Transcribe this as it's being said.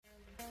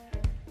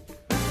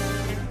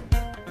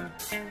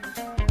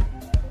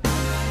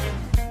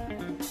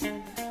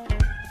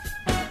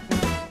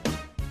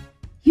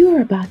You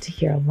are about to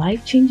hear a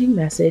life-changing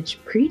message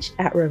preached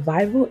at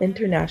Revival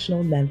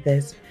International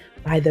Memphis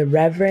by the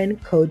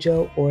Reverend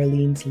Kojo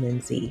Orleans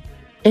Lindsay.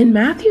 In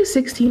Matthew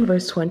 16,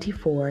 verse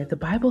 24, the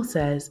Bible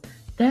says,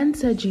 "Then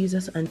said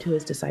Jesus unto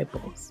his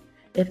disciples,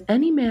 If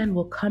any man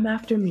will come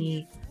after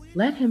me,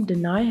 let him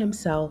deny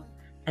himself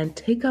and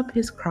take up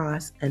his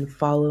cross and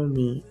follow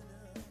me."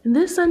 In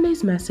this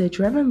Sunday's message,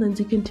 Reverend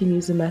Lindsay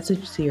continues the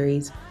message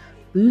series,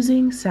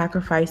 Losing,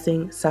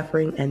 Sacrificing,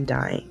 Suffering, and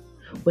Dying,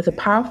 with a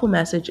powerful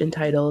message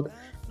entitled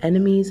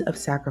Enemies of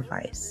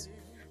Sacrifice.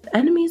 The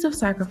enemies of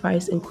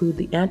sacrifice include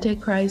the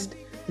Antichrist,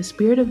 the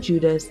spirit of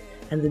Judas,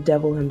 and the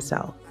devil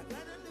himself.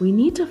 We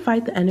need to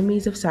fight the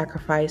enemies of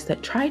sacrifice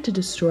that try to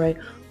destroy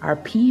our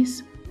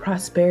peace,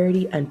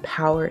 prosperity, and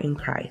power in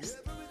Christ.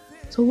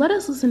 So let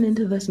us listen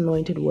into this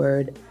anointed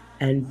word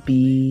and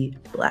be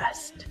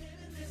blessed.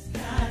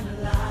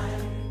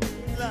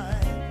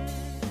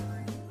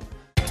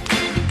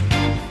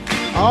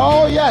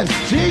 Oh yes,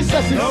 Jesus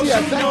is here.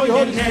 Thank you,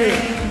 Holy Spirit.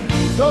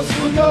 Those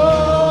who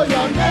know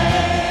your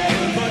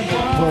name,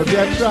 for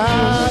their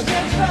trust.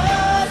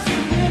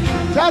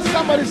 Tell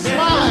somebody,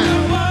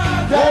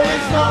 smile. There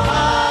is no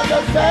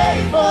other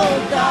faithful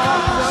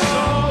God.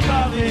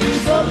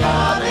 So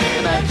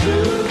loving and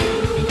true.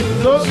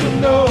 Those who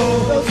know.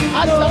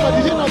 Ask somebody,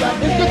 did you know that?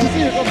 It's good to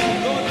see you.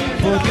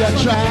 For their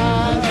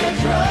trust.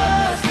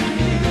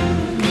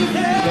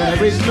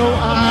 There is no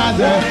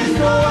other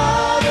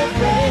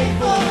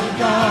faithful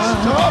God.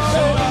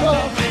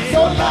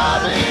 So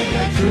loving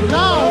and true.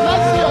 Now,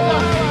 let's see your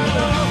dance.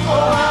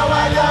 Oh, how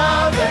I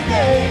love the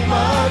name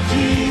of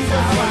Jesus.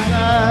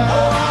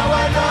 Oh, how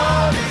I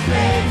love his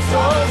name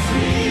so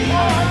sweet.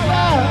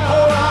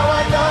 Oh, how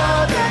I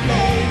love the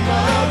name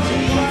of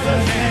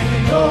Jesus.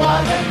 No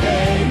other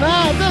name.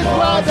 Now, this is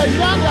why the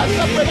young are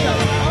separated.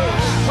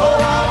 Oh,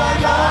 how I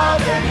love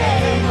the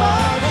name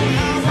of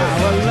Jesus.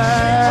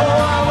 Oh,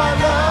 how I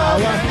love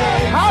his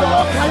name. How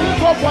long can you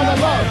go for the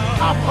Lord?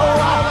 Oh,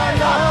 how I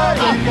love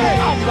the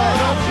name of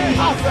Jesus.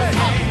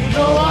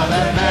 No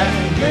other name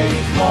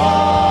means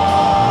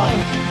more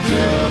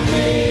to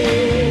me.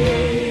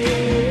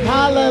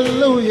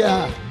 Hallelujah.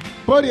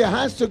 Put your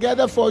hands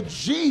together for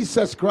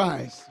Jesus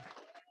Christ.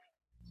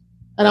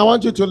 And I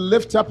want you to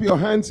lift up your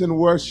hands in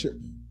worship.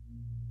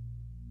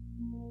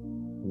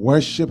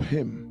 Worship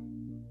him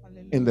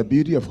in the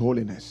beauty of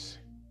holiness.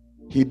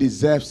 He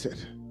deserves it.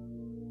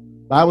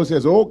 The Bible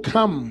says, "Oh,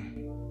 come,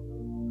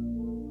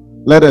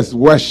 let us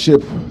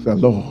worship the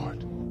Lord.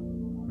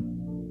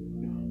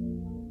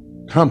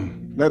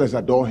 Come, let us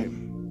adore him."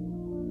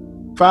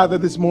 Father,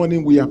 this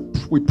morning we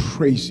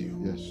praise you.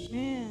 Yes.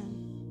 Amen.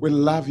 We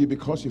love you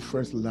because you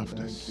first loved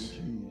us.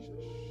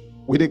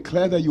 We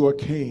declare that you are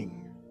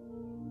King,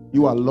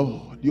 you are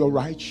Lord, you are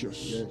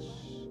righteous. Yes.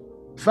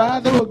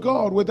 Father, oh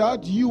God,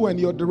 without you and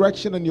your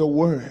direction and your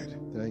word,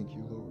 thank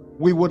you, Lord,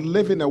 we would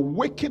live in a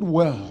wicked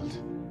world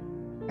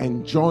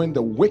and join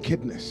the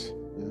wickedness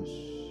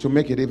to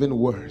make it even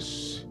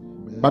worse.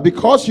 Amen. But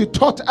because you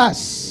taught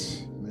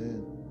us,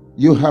 amen,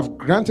 you have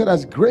granted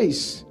us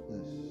grace,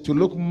 yes, to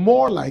look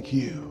more like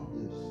you.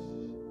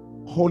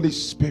 Yes. Holy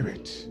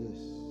Spirit, yes,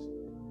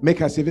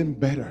 make us even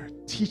better.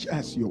 Teach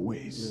us your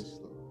ways. Yes,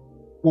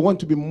 we want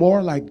to be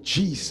more like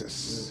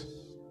Jesus. Yes.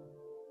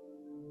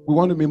 We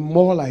want to be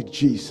more like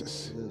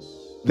Jesus. Yes.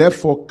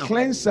 Therefore,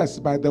 cleanse us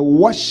by the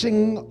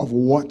washing of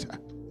water,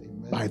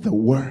 amen, by the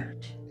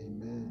word.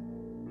 Amen.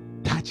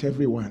 Touch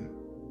everyone.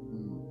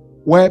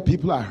 Where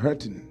people are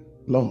hurting,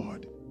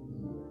 Lord,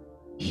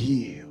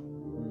 heal.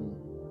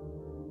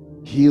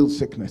 Heal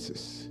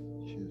sicknesses.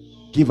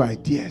 Give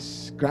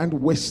ideas. Grant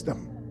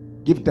wisdom.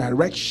 Give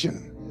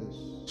direction.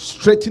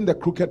 Straighten the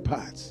crooked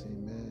paths.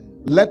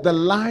 Let the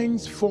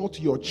lines fall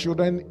to your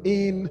children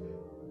in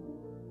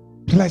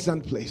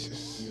pleasant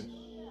places.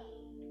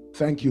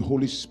 Thank you,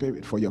 Holy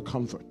Spirit, for your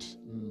comfort.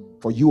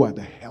 For you are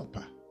the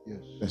helper,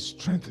 the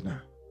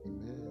strengthener.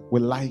 We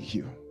like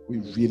you. We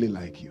really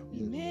like you.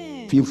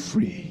 Feel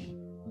free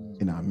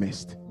in our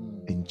midst,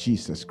 in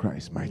Jesus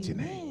Christ's mighty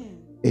name.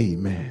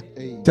 Amen.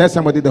 Amen. Tell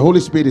somebody the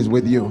Holy Spirit is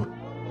with you.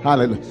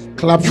 Hallelujah.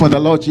 Clap for the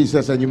Lord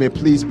Jesus, and you may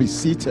please be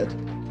seated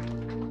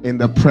in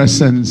the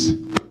presence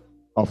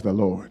of the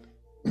Lord.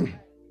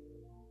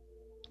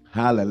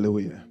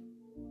 Hallelujah.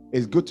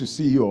 It's good to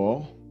see you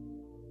all.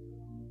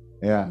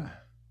 Yeah.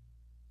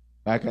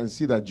 I can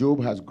see that Job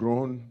has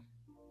grown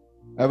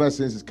ever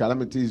since his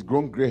calamity. He's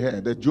grown gray hair.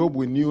 The Job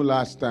we knew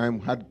last time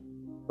had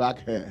black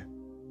hair.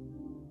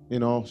 You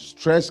know,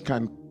 stress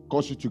can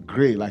cause you to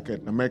gray like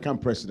an American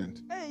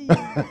president. Hey.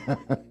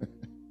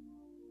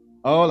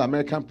 All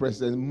American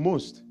presidents,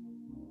 most,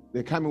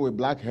 they come in with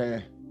black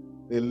hair,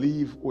 they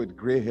leave with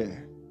gray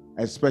hair,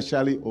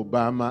 especially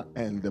Obama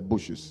and the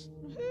Bushes.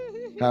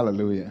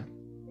 Hallelujah.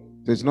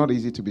 So it's not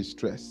easy to be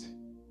stressed.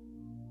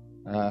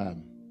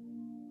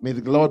 May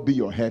the Lord be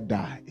your hair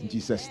dye in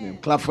Jesus' name.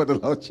 Clap for the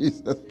Lord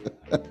Jesus.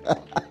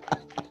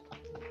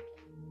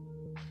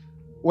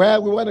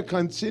 Well, we want to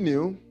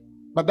continue.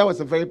 But that was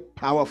a very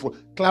powerful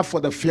clap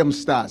for the film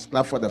stars.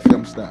 Clap for the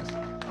film stars.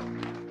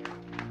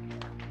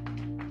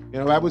 You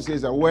know, the Bible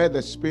says that where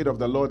the Spirit of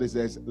the Lord is,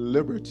 there's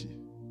liberty.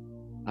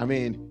 I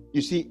mean,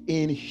 you see,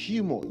 in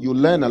humor, you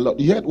learn a lot.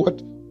 You heard what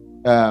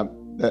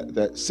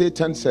the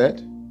Satan said?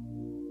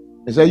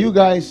 He said, you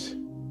guys,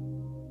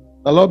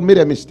 the Lord made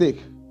a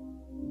mistake.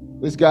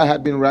 This guy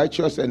had been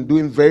righteous and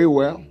doing very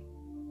well.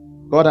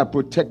 God had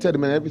protected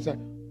him and everything.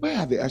 Where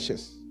are the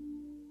ashes?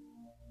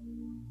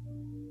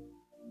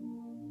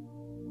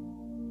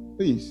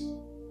 Please,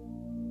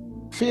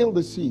 fill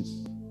the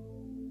seats.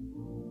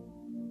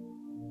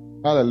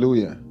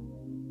 Hallelujah.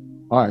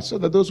 All right, so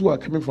that those who are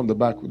coming from the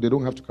back, they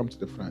don't have to come to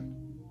the front.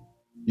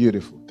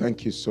 Beautiful.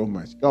 Thank you so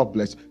much. God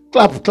bless.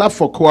 Clap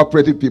for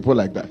cooperative people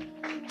like that.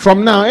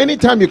 From now,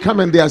 anytime you come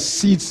and there are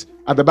seats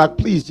at the back,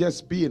 please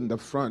just be in the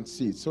front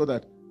seat so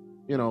that,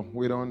 you know,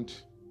 we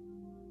don't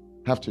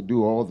have to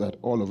do all that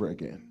all over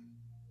again.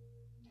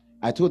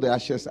 I told the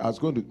ushers I was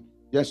going to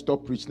just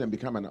stop preaching and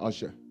become an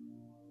usher.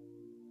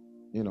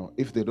 You know,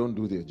 if they don't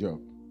do their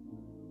job.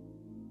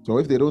 So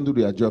if they don't do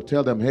their job,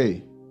 tell them,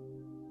 hey,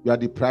 you are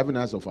depriving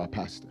us of our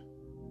pastor.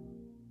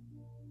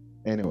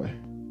 Anyway,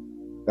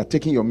 they're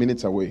taking your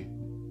minutes away.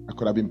 I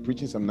could have been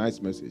preaching some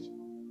nice message.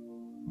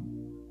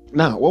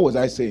 Now, what was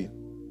I saying?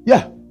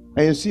 Yeah,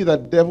 and you see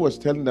that the devil was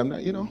telling them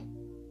that, you know,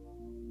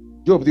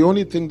 Job, the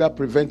only thing that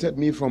prevented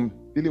me from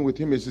dealing with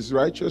him is his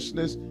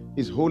righteousness,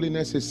 his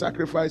holiness, his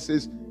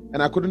sacrifices,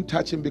 and I couldn't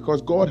touch him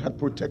because God had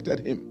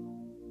protected him.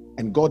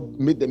 And God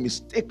made the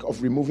mistake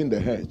of removing the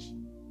hedge.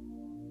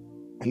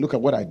 And look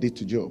at what I did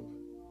to Job.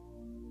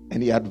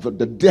 And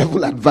the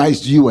devil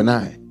advised you and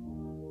I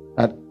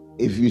that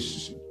if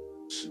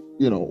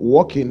you know,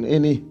 walk in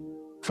any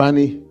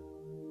funny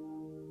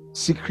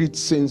secret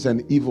sins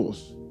and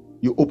evils,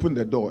 you open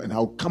the door and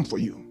I'll come for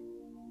you.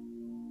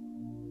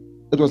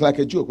 It was like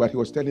a joke, but he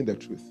was telling the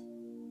truth.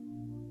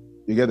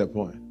 You get the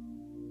point?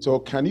 So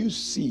can you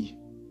see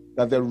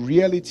that the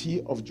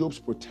reality of Job's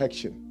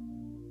protection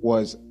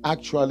was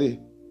actually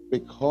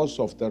because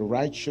of the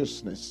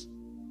righteousness,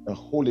 the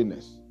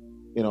holiness?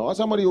 You know, or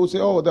somebody will say,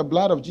 oh, the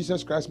blood of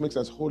Jesus Christ makes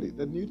us holy.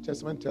 The New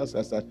Testament tells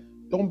us that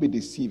don't be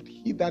deceived.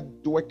 He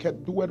that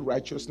doeth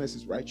righteousness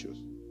is righteous.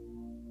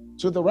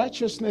 So the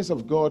righteousness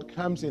of God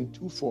comes in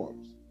two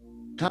forms.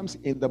 Comes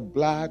in the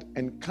blood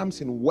and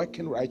comes in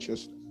working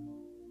righteousness.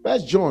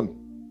 First John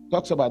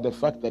talks about the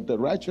fact that the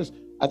righteous,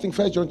 I think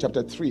First John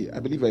chapter 3, I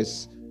believe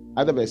it's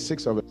either verse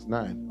 6 or verse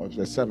 9 or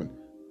verse 7,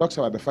 talks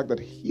about the fact that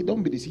he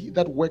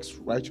that works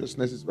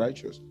righteousness is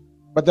righteous.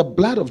 But the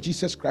blood of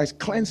Jesus Christ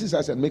cleanses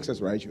us and makes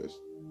us righteous.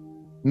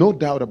 No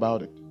doubt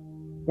about it.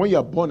 When you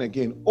are born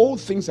again, all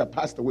things are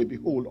passed away.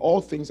 Behold,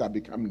 all things are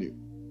become new.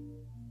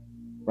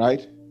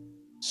 Right?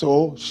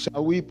 So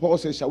Paul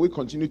says, shall we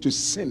continue to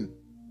sin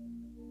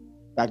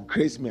that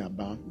grace may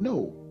abound?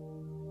 No.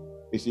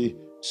 You see,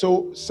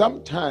 so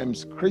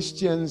sometimes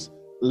Christians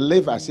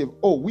live as if,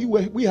 oh,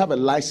 we have a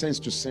license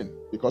to sin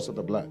because of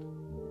the blood.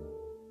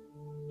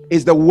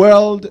 It's the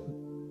world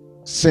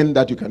sin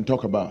that you can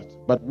talk about,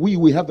 but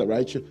we have the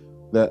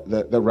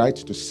right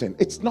to sin.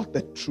 It's not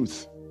the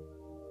truth.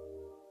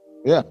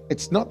 Yeah,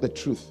 it's not the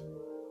truth.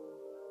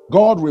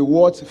 God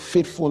rewards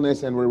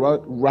faithfulness and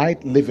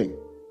right living.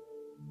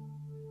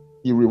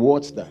 He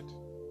rewards that.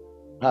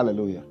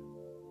 Hallelujah.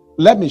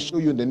 Let me show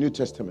you in the New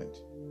Testament,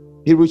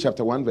 Hebrews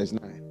chapter 1 verse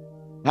 9,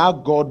 how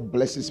God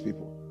blesses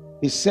people.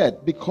 He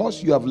said,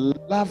 because you have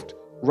loved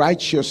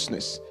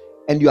righteousness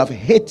and you have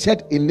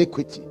hated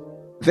iniquity,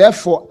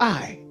 therefore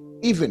I,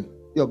 even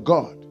your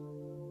God,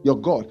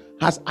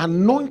 has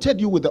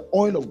anointed you with the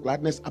oil of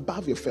gladness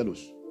above your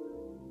fellows.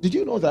 Did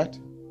you know that?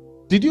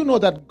 Did you know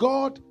that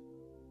God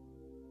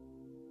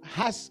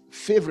has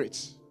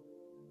favorites?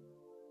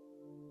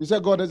 You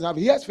said God doesn't have,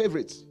 he has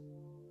favorites.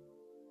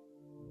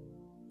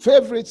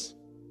 Favorites,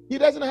 he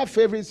doesn't have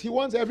favorites. He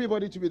wants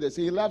everybody to be the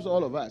same. He loves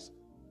all of us.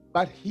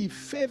 But he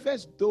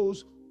favors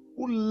those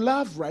who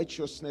love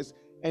righteousness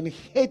and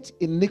hate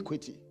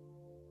iniquity.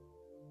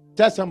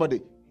 Tell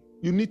somebody,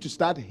 you need to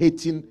start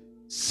hating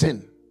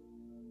sin.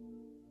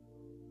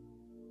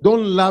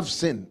 Don't love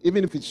sin,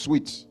 even if it's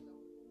sweet.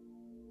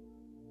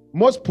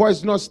 Most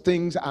poisonous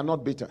things are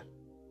not bitter.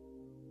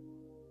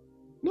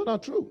 No,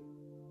 not true.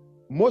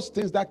 Most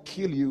things that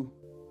kill you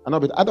are not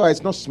bitter. Otherwise,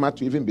 it's not smart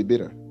to even be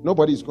bitter.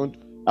 Nobody is going to,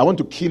 I want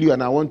to kill you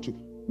and I want to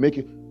make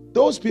you.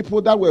 Those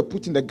people that were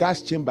put in the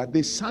gas chamber,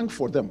 they sang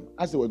for them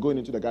as they were going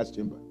into the gas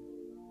chamber.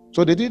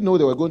 So they didn't know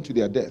they were going to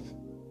their death.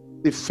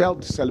 They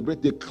felt,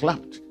 celebrate, they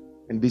clapped,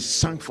 and they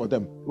sang for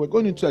them. They were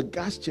going into a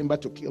gas chamber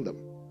to kill them.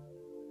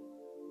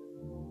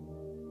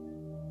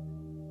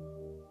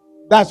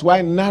 That's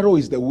why narrow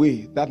is the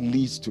way that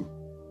leads to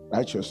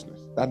righteousness,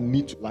 that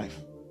leads to life.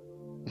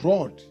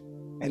 Broad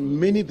and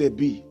many there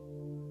be,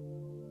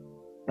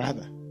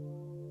 rather.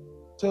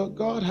 So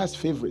God has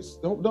favorites.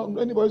 Don't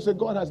anybody say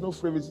God has no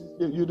favorites.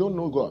 You don't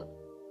know God.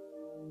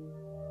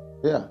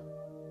 Yeah.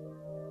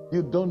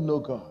 You don't know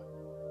God.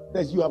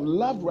 Says you have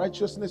loved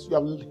righteousness, you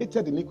have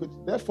hated iniquity.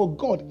 Therefore,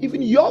 God,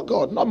 even your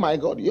God, not my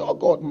God, your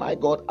God, my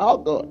God, our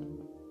God.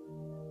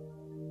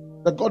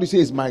 The God you say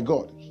is my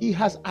God. He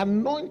has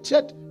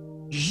anointed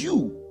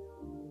you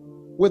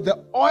with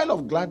the oil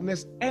of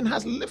gladness and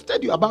has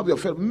lifted you above your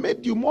fellow,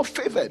 made you more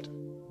favored.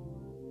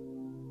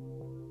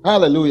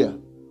 Hallelujah.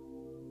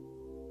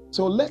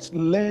 So let's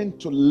learn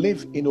to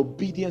live in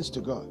obedience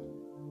to God.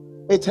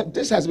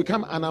 This has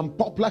become an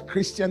unpopular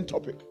Christian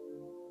topic.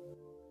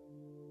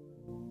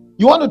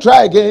 You want to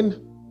try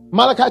again?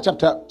 Malachi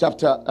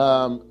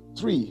chapter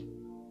 3,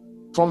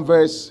 from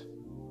verse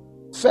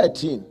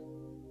 13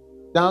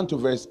 down to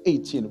verse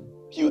 18.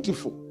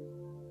 Beautiful.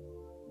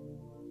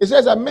 It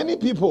says that many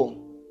people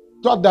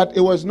thought that it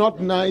was not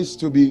nice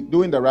to be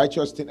doing the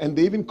righteous thing, and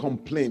they even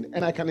complained.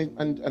 And I can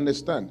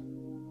understand.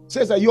 It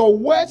says that your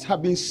words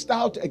have been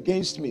stout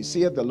against me,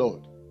 saith the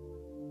Lord.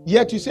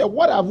 Yet you say,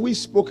 what have we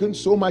spoken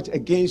so much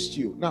against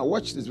you? Now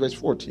watch this, verse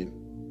 14.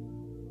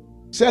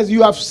 It says,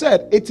 you have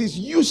said it is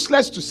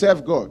useless to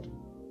serve God,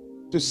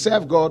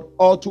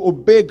 or to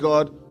obey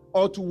God,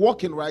 or to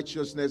walk in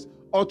righteousness,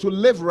 or to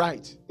live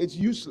right. It's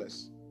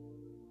useless.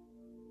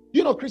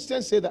 You know,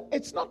 Christians say that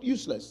it's not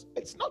useless.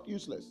 It's not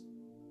useless.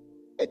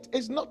 It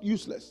is not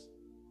useless.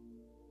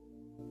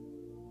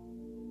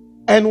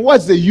 And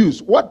what's the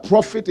use? What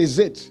profit is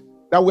it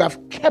that we have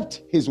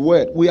kept his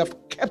word? We have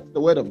kept the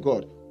word of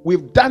God.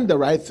 We've done the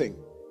right thing.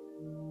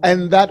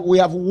 And that we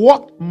have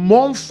walked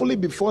mournfully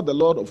before the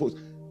Lord of hosts.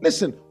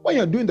 Listen, when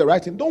you're doing the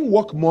right thing, don't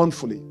walk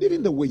mournfully,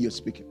 even the way you're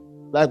speaking.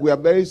 Like we are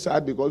very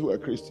sad because we are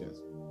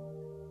Christians.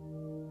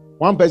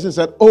 One person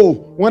said, oh,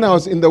 when I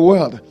was in the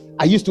world,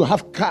 I used to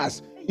have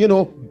cars. You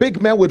know,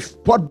 big men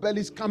with pot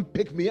bellies come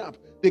pick me up.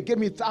 They gave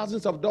me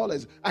thousands of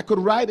dollars. I could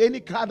ride any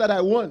car that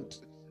I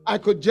want. I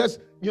could just,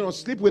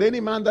 sleep with any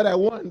man that I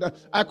want.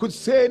 I could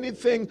say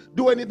anything,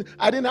 do anything.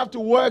 I didn't have to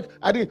work.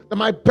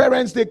 My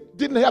parents, they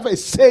didn't have a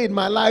say in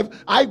my life.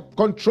 I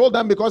controlled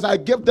them because I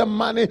gave them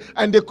money,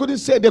 and they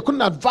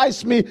couldn't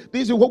advise me.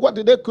 This is what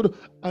they could,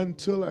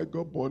 until I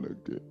got born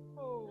again.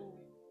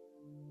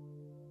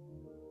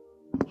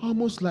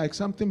 Almost like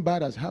something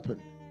bad has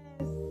happened.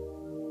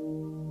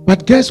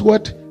 But guess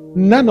what?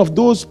 None of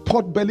those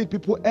pot-bellied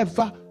people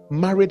ever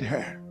married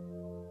her,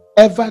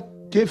 ever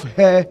gave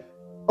her,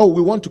 oh,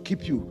 we want to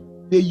keep you.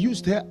 They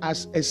used her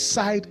as a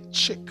side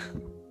chick.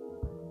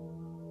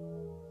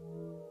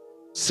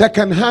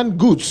 Second-hand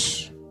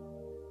goods,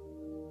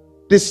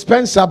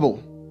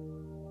 dispensable.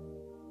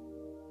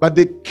 But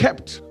they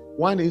kept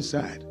one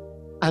inside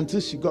until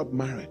she got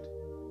married.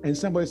 And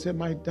somebody said,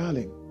 my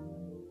darling,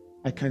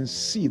 I can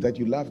see that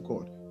you love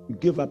God. You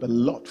gave up a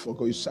lot for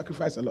God. You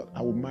sacrificed a lot.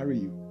 I will marry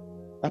you.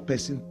 That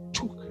person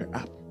took her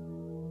up.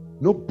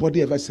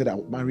 Nobody ever said, I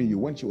will marry you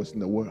when she was in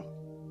the world.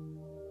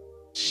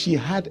 She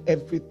had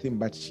everything,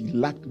 but she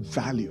lacked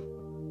value.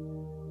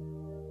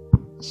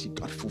 She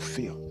got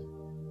fulfilled.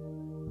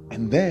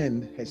 And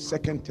then her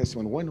second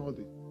testimony, when all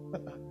this,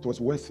 it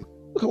was worth it.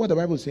 Look at what the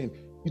Bible is saying.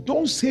 You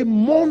don't say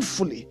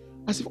mournfully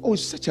as if, oh,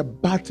 it's such a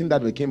bad thing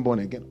that we became born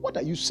again. What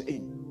are you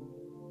saying?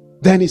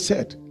 Then he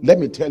said, let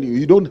me tell you,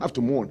 you don't have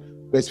to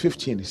mourn. Verse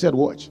 15, he said,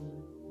 watch.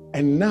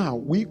 And now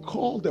we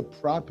call the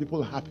proud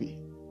people happy.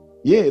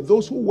 Yea,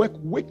 those who work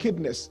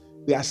wickedness,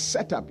 they are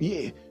set up.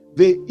 Yea,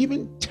 they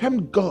even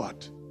tempt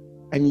God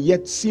and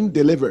yet seem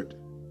delivered.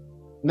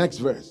 Next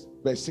verse,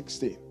 verse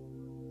 16.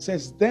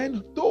 Says,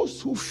 then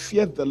those who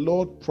fear the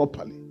Lord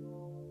properly.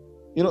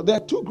 There are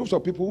two groups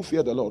of people who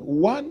fear the Lord.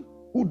 One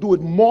who do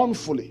it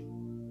mournfully,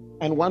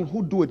 and one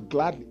who do it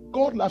gladly.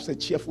 God loves a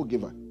cheerful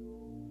giver.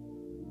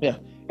 Yeah.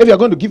 If you're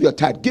going to give your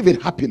tithe, give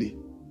it happily.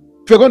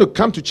 If you're going to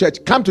come to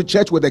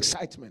church with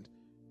excitement.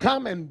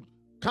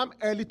 Come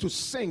early to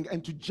sing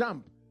and to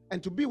jump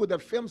and to be with the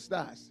film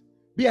stars.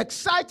 Be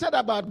excited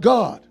about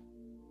God.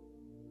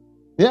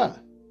 Yeah.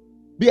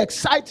 Be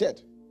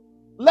excited.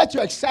 Let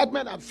your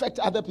excitement affect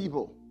other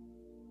people.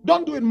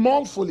 Don't do it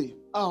mournfully.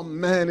 Oh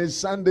man, it's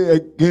Sunday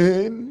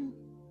again.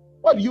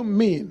 What do you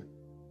mean?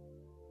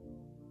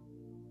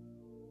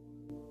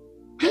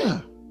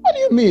 Yeah. What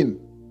do you mean?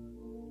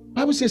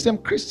 Bible says some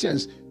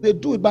Christians, they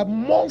do it, but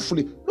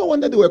mournfully. No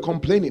wonder they were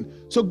complaining.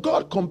 So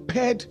God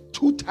compared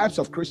two types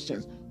of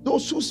Christians.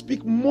 Those who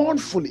speak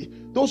mournfully.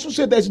 Those who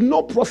say there's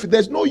no profit,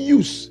 there's no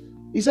use.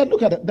 He said,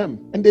 look at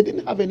them. And they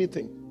didn't have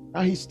anything.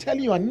 Now he's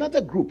telling you another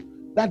group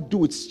that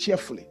do it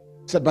cheerfully.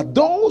 He said, but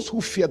those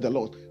who fear the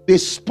Lord, they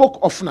spoke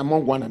often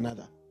among one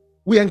another.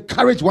 We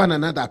encourage one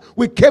another.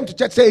 We came to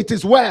church, say, it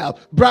is well.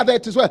 Brother,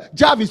 it is well.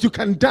 Jarvis, you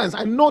can dance.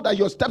 I know that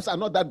your steps are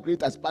not that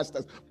great as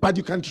pastors, but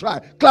you can try.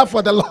 Clap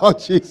for the Lord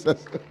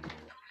Jesus.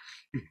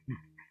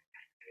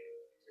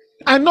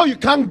 I know you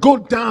can't go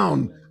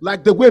down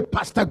like the way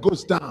pastor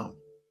goes down.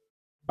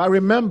 But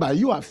remember,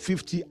 you are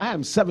 50. I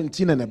am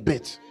 17 and a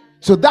bit.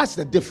 So that's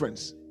the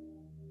difference.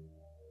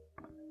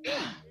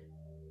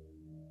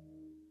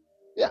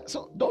 Yeah,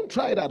 so don't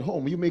try it at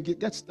home. You may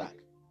get stuck.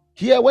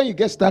 Here, when you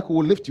get stuck,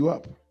 we'll lift you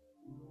up.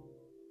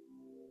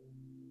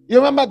 You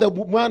remember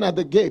the man at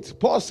the gate?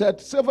 Paul said,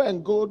 silver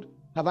and gold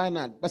have I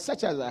none, but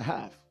such as I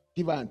have,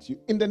 give I unto you.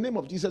 In the name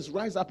of Jesus,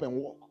 rise up and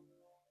walk.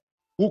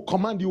 Who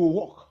command you will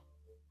walk.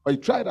 Or you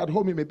try it at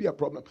home, it may be a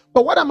problem.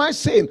 But what am I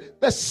saying?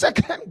 The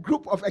second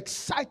group of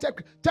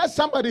excited, tell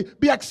somebody,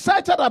 be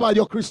excited about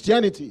your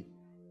Christianity.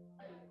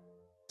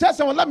 Tell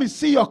someone, let me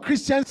see your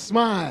Christian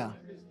smile.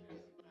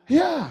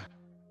 Yeah.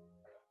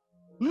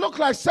 Look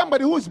like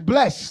somebody who's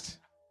blessed.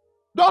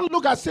 Don't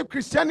look as if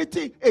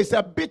Christianity is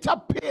a bitter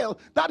pill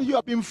that you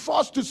have been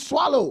forced to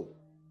swallow.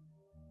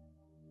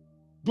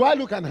 Do I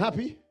look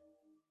unhappy?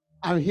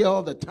 I'm here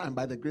all the time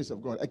by the grace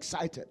of God,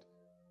 excited.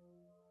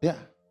 Yeah.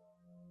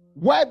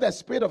 Where the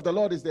Spirit of the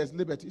Lord is, there's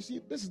liberty. You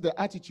see, this is the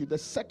attitude. The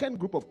second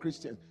group of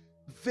Christians,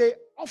 they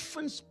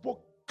often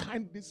spoke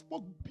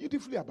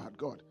beautifully about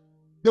God.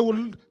 They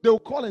will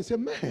call and say,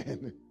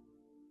 man,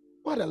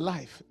 what a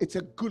life. It's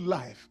a good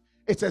life.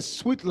 It's a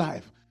sweet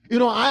life. You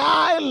know,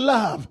 I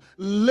love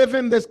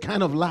living this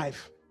kind of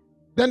life.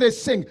 Then they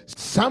sing,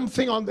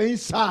 something on the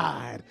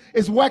inside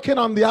is working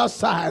on the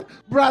outside.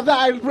 Brother,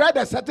 I read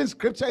a certain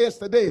scripture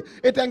yesterday.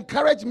 It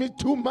encouraged me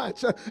too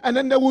much. And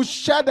then they will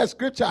share the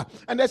scripture.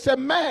 And they say,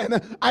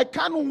 man, I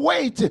can't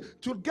wait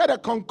to get a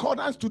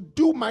concordance to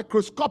do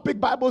microscopic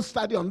Bible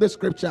study on this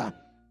scripture.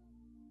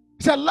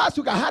 He said, last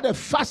week I had a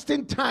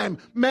fasting time.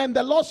 Man,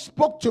 the Lord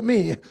spoke to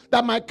me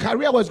that my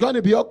career was going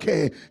to be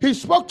okay. He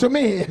spoke to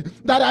me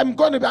that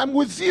I'm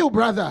with you,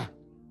 brother.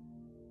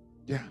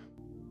 Yeah.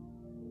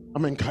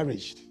 I'm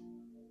encouraged.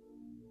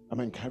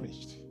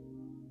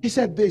 He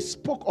said they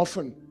spoke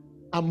often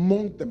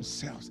among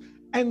themselves,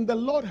 and the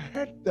Lord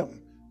heard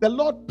them. The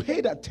Lord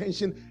paid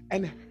attention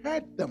and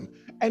heard them.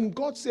 And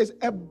God says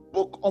a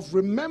book of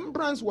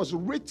remembrance was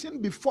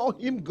written before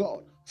him,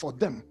 God, for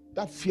them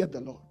that feared the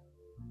Lord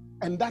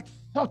and that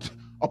thought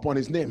upon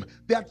his name.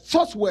 Their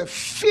thoughts were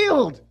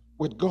filled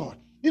with God.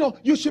 You know,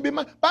 you should be,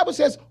 Bible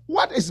says,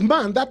 what is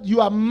man that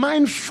you are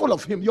mindful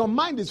of him? Your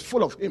mind is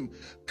full of him.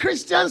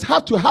 Christians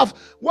have to have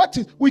what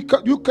is,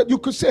 you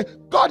could say,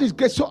 God is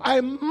great, so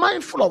I'm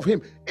mindful of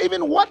him.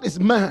 Even what is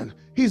man?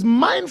 He's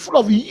mindful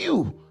of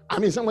you. I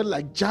mean, somebody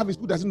like Jarvis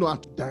who doesn't know how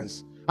to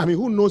dance. I mean,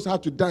 who knows how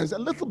to dance a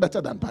little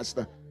better than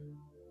Pastor.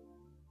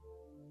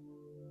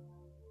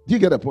 Do you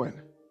get the point?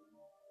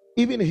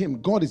 Even him,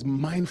 God is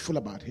mindful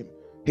about him.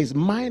 His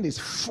mind is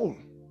full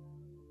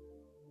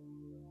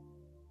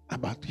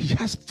about, he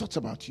has thoughts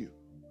about you.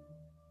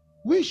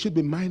 We should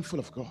be mindful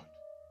of God.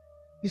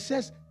 He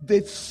says they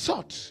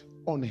thought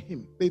on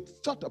him. They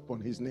thought upon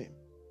his name.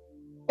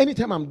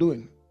 Anytime I'm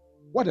doing,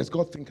 what does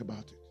God think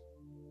about it?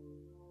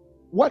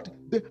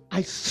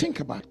 I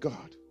think about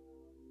God.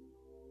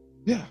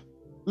 Yeah.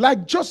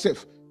 Like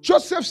Joseph.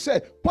 Joseph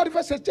said,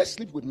 Potiphar said, just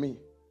sleep with me.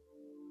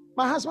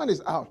 My husband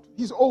is out.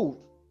 He's old.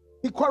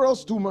 He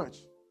quarrels too much.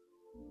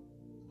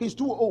 He's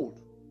too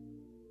old.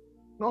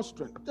 No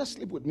strength. Just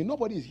sleep with me.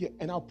 Nobody is here,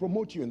 and I'll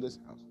promote you in this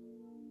house.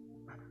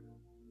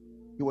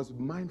 He was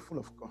mindful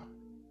of God.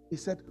 He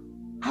said,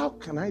 how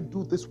can I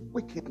do this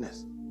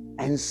wickedness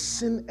and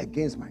sin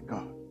against my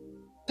God?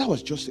 That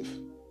was Joseph.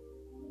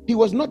 He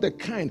was not the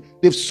kind,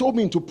 they've sold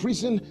me into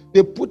prison,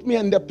 they put me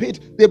in the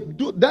pit, they've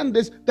done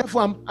this,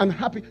 therefore I'm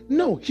unhappy.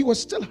 No, he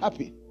was still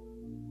happy.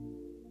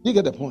 You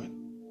get the point?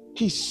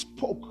 He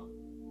spoke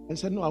and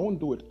said, no, I won't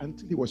do it,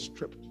 until he was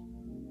stripped.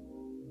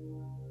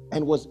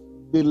 And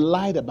they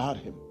lied about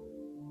him.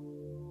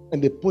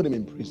 And they put him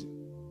in prison.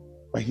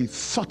 But he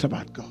thought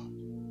about God.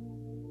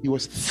 He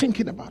was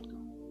thinking about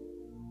God.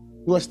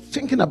 He was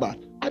thinking about,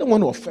 I don't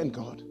want to offend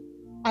God.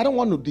 I don't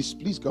want to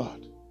displease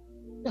God.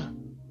 Yeah.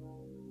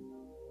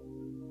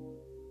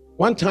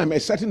 One time, a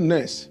certain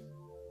nurse,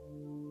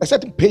 a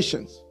certain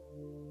patient,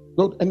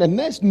 and the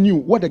nurse knew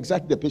what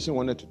exactly the patient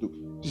wanted to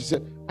do. She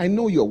said, I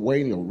know you're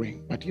wearing your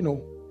ring, but you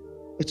know,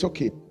 it's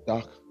okay,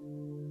 doc.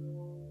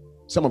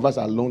 Some of us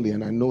are lonely,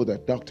 and I know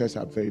that doctors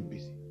are very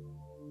busy.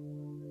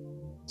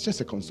 It's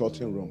just a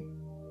consulting room.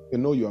 They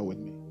know you are with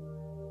me.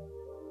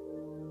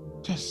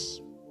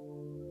 Just,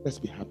 let's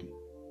be happy.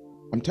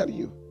 I'm telling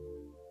you.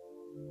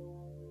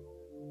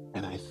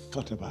 And I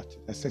thought about it.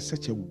 I said,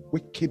 such a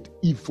wicked,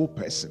 evil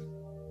person.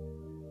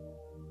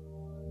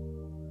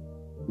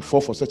 You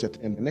fall for such a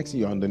thing, and the next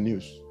thing you're on the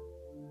news.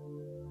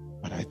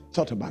 But I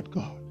thought about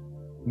God.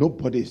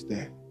 Nobody is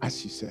there,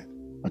 as she said,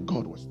 but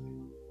God was there.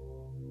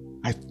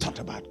 I thought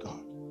about God.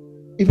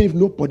 Even if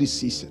nobody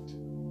sees it,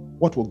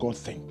 what will God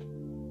think?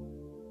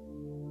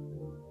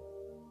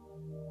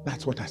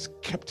 That's what has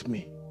kept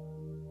me.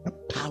 The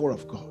power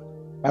of God.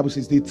 The Bible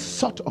says they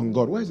thought on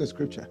God. Where is the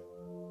scripture?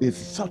 They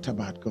thought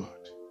about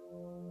God.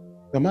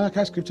 The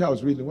Malachi scripture I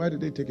was reading, why did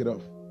they take it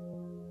off?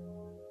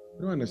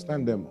 I don't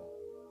understand them.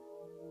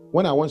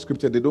 When I want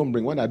scripture, they don't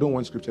bring. When I don't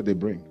want scripture, they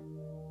bring.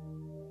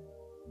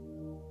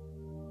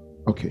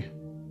 Okay.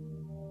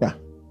 Yeah.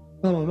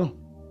 No.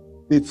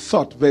 They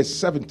thought, verse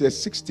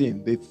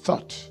 16, they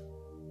thought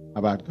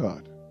about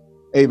God.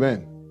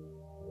 Amen.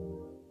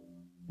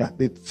 Yeah,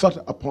 they thought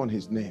upon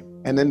his name.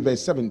 And then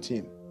verse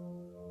 17,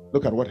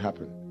 look at what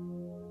happened.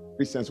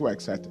 Christians were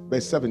excited.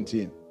 Verse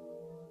 17.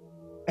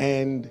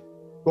 And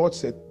God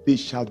said, they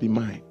shall be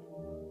mine.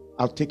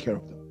 I'll take care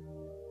of them.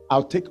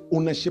 I'll take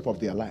ownership of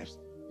their lives.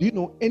 Do you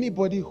know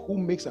anybody who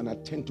makes an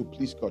attempt to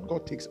please God,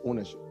 God takes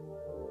ownership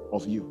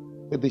of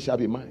you. That they shall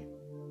be mine.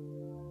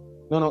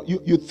 No,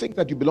 you think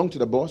that you belong to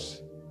the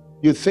boss.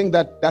 You think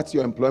that that's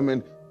your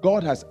employment.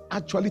 God has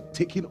actually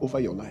taken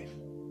over your life.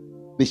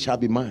 They shall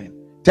be mine.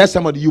 Tell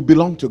somebody you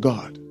belong to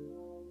God.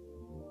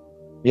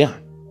 Yeah.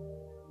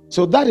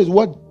 So that is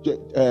what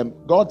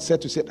God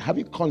said to say, have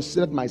you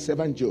considered my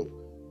servant Job?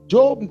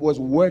 Job was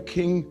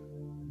working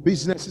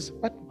businesses,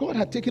 but God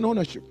had taken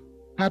ownership,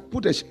 had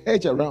put a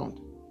hedge around,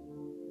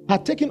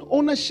 had taken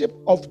ownership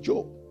of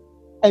Job.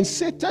 And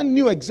Satan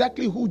knew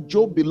exactly who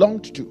Job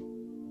belonged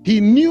to. He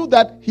knew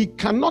that he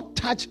cannot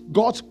touch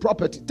God's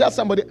property. Tell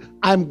somebody,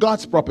 I'm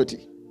God's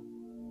property.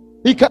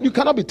 You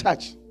cannot be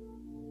touched.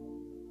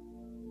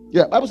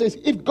 Yeah, Bible says,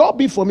 if God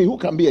be for me, who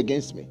can be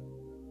against me?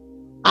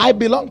 I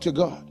belong to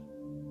God.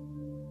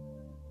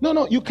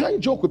 No, you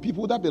can't joke with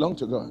people that belong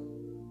to God.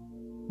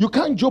 You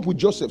can't joke with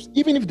Josephs,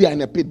 even if they are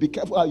in a pit. Be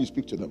careful how you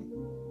speak to them.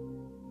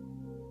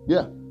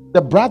 Yeah,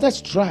 the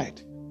brothers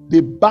tried. They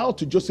bowed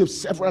to Joseph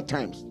several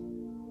times.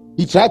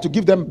 He tried to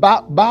give them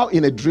bow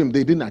in a dream.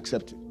 They didn't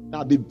accept it.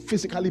 Now they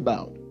physically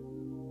bowed.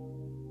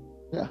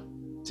 Yeah.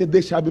 Said,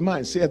 they shall be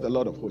mine, saith the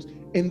Lord of hosts.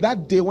 In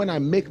that day when I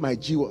make my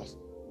jewels,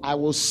 I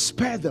will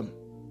spare them.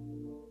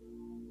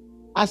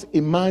 As a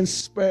man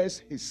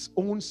spares his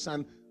own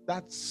son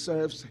that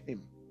serves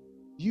him.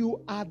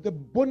 You are the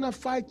bona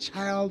fide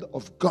child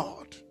of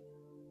God.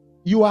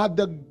 You are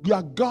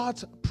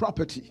God's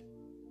property.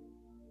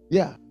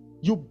 Yeah.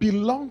 You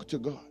belong to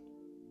God.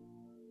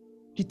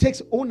 He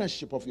takes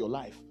ownership of your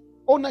life,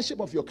 ownership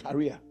of your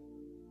career,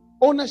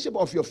 ownership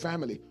of your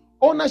family,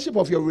 ownership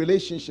of your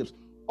relationships,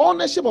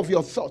 ownership of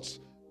your thoughts.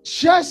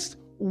 Just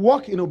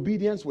walk in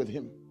obedience with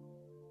him.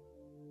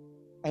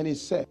 And he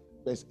said,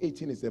 verse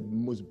 18 is the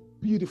most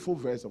beautiful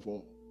verse of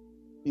all.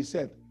 He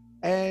said,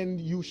 and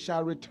you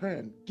shall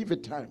return, give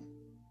it time,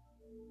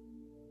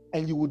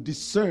 and you will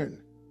discern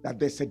that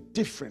there's a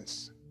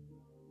difference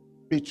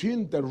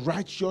between the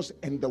righteous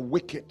and the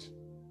wicked.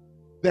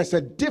 There's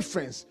a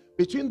difference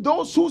between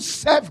those who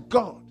serve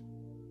God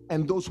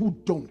and those who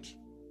don't.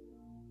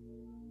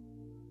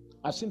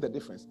 I've seen the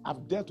difference.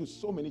 I've dealt with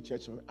so many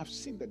churches. I've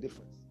seen the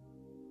difference.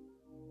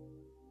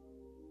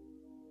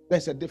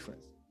 There's a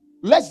difference.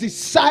 Let's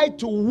decide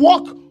to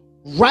walk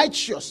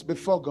righteous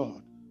before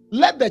God.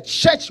 Let the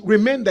church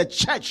remain the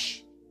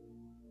church.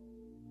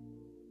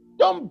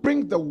 Don't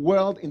bring the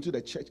world into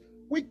the church.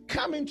 We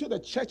come into the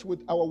church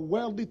with our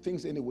worldly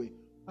things anyway.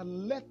 But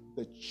let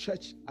the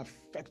church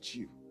affect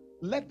you.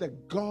 Let the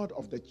God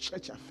of the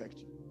church affect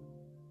you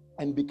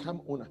and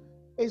become owner.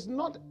 It's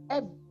not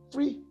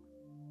every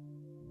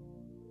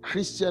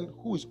Christian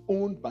who is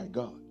owned by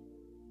God.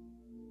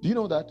 Do you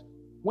know that?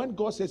 When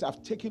God says,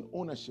 I've taken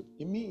ownership,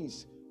 it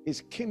means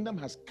his kingdom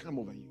has come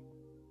over you.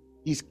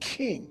 He's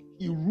king.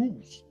 He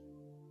rules.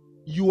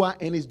 You are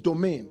in his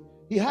domain.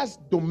 He has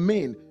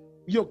domain.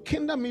 Your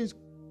kingdom means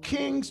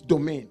king's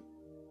domain.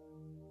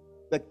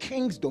 The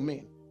king's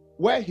domain,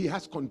 where he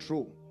has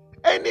control.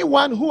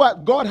 Anyone who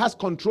God has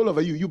control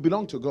over you, you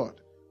belong to God.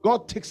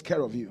 God takes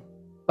care of you.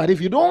 But if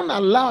you don't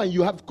allow,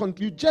 you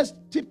just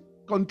take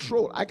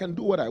control. I can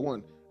do what I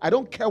want. I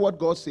don't care what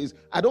God says.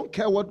 I don't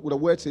care what the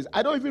word says.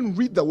 I don't even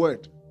read the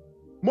word.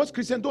 Most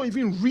Christians don't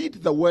even read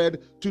the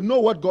word to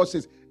know what God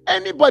says.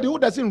 Anybody who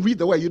doesn't read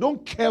the word, you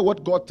don't care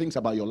what God thinks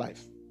about your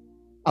life.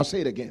 I'll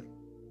say it again.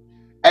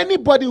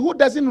 Anybody who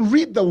doesn't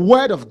read the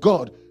word of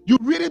God, you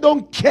really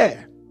don't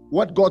care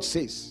what God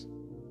says.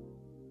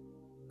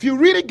 If you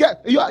really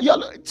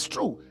it's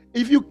true.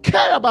 If you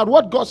care about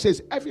what God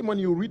says, every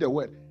morning you read the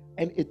word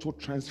and it will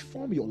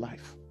transform your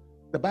life.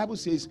 The Bible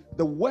says,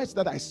 the words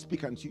that I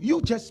speak unto you,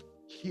 you just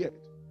hear it.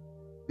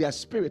 They are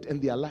spirit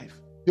and they are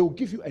life. They will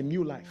give you a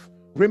new life.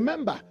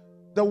 Remember,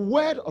 the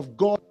word of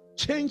God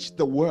changed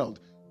the world.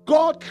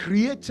 God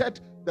created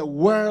the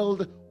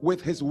world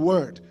with his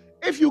word.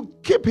 If you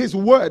keep his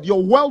word,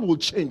 your world will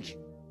change.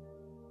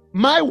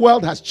 My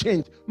world has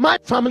changed. My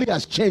family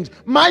has changed.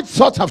 My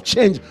thoughts have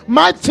changed.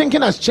 My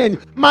thinking has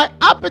changed. My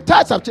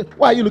appetites have changed.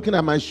 Why are you looking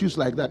at my shoes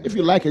like that? If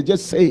you like it,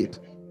 just say it.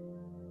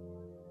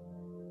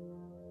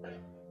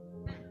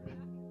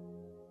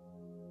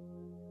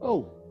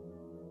 Oh,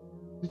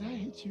 did I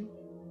hit you?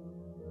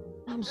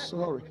 I'm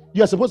sorry.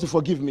 You are supposed to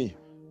forgive me.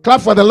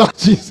 Clap for the Lord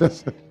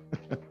Jesus.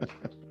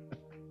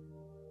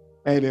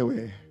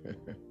 Anyway,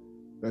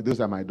 those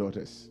are my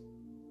daughters.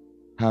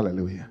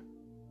 Hallelujah.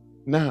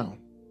 Now,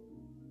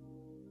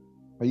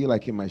 are you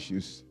liking my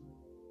shoes?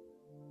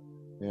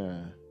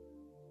 Yeah.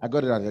 I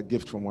got it as a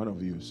gift from one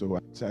of you, so I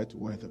decided to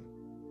wear them.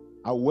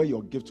 I'll wear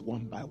your gift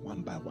one by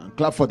one by one.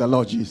 Clap for the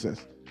Lord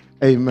Jesus.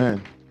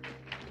 Amen.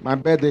 My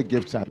birthday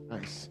gifts are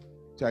nice.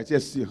 So I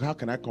just see, how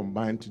can I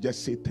combine to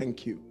just say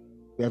thank you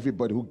to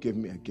everybody who gave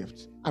me a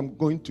gift? I'm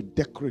going to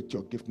decorate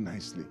your gift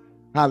nicely.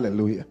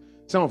 Hallelujah.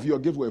 Some of your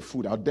gift were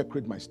food. I'll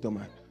decorate my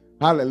stomach.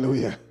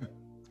 Hallelujah.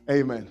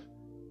 Amen.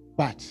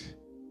 But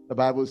the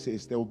Bible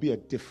says there will be a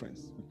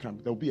difference. There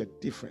will be a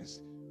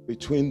difference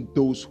between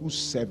those who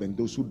serve and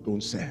those who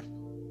don't serve.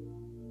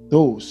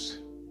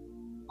 Those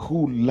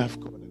who love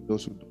God and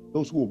those who don't.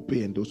 Those who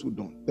obey and those who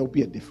don't. There will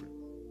be a difference.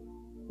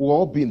 We'll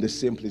all be in the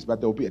same place, but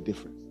there will be a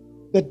difference.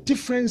 The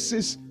difference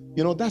is,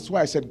 that's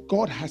why I said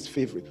God has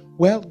favorites.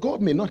 Well,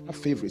 God may not have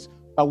favorites,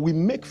 but we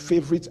make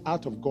favorites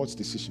out of God's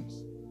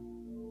decisions.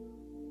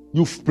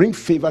 You bring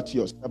favor to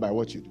yourself by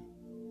what you do.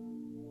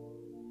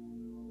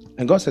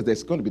 And God said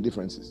there's going to be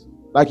differences.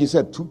 Like He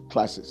said, 2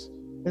 classes.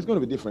 There's going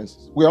to be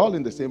differences. We're all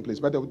in the same place,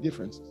 but there will be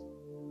differences.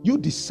 You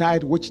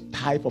decide which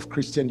type of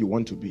Christian you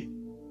want to be.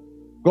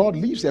 God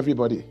leaves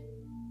everybody.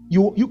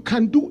 You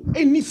can do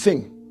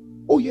anything.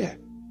 Oh yeah.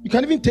 You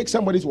can even take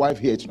somebody's wife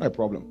here. It's not a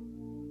problem.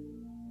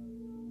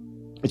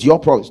 It's your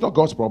problem. It's not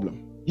God's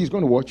problem. He's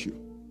going to watch you.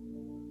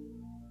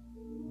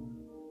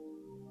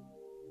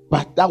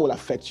 But that will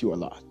affect you a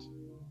lot.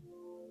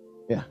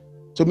 Yeah.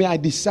 So may I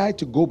decide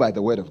to go by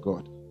the word of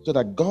God so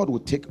that God will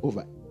take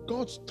over.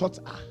 God's thoughts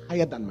are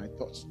higher than my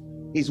thoughts.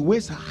 His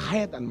ways are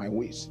higher than my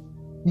ways.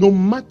 No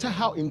matter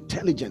how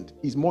intelligent,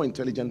 He's more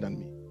intelligent than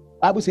me. The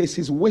Bible says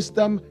His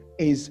wisdom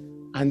is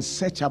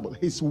unsearchable.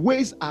 His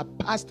ways are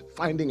past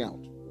finding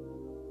out.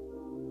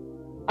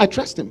 I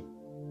trust Him.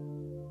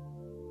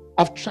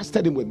 I've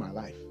trusted Him with my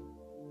life.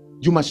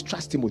 You must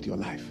trust Him with your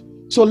life.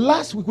 So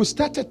last week we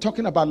started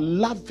talking about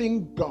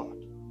loving God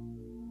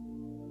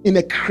in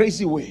a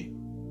crazy way.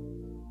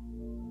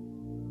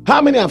 How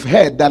many have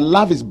heard that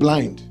love is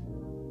blind?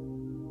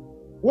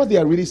 What they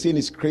are really saying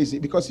is crazy,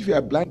 because if you're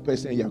a blind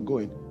person and you're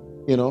going,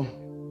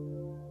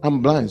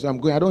 I'm blind, so I'm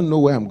going, I don't know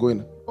where I'm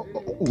going.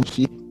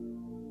 See?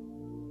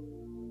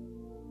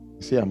 You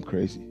say I'm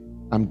crazy,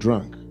 I'm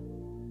drunk.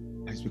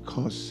 That's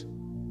because,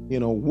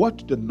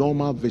 what the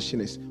normal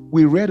vision is.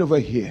 We read over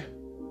here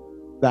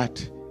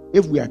that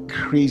if we are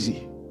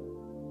crazy,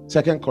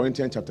 2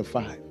 Corinthians chapter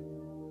 5,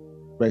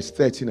 verse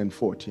 13 and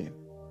 14.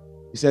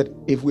 He said,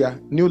 if we are,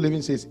 New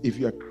Living says, if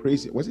you are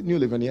crazy. Was it New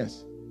Living?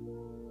 Yes.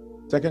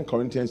 2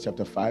 Corinthians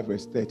chapter 5,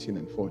 verse 13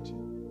 and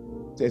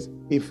 14. It says,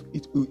 if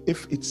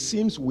it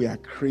seems we are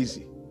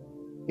crazy,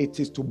 it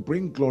is to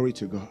bring glory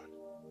to God.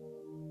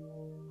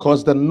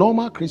 Because the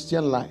normal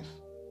Christian life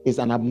is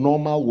an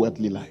abnormal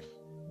worldly life.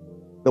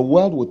 The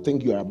world would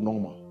think you are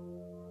abnormal.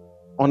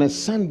 On a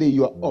Sunday,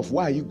 you are off.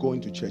 Why are you going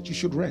to church? You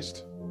should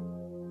rest.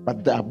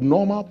 But the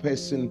abnormal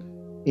person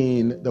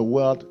in the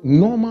world,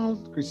 normal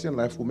Christian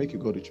life will make you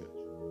go to church.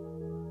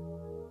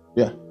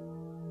 Yeah.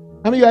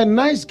 I mean, you're a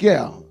nice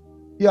girl.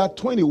 You are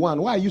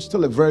 21. Why are you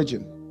still a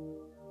virgin?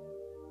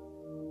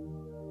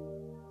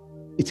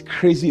 It's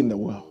crazy in the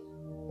world.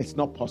 It's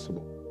not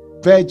possible.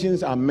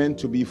 Virgins are meant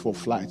to be for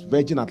flights.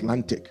 Virgin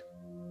Atlantic.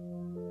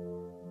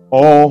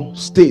 All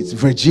states,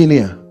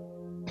 Virginia.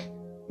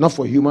 Not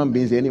for human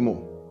beings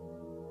anymore.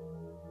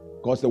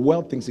 Because the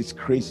world thinks it's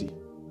crazy.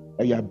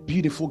 That you're a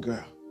beautiful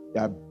girl.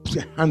 You're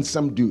a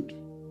handsome dude.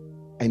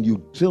 And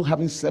you still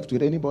haven't slept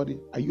with anybody.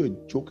 Are you a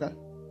joker?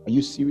 Are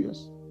you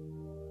serious?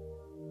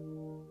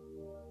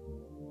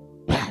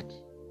 Bad.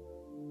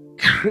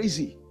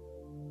 Crazy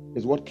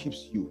is what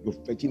keeps you, your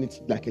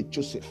virginity, like a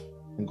Joseph.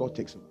 And God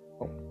takes it.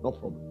 Oh, no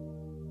problem.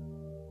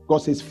 God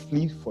says,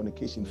 flee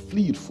fornication.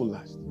 Flee it full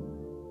lust.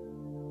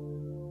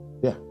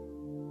 Yeah.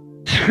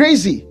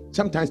 Crazy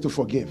sometimes to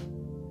forgive.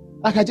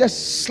 Like I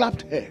just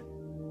slapped her.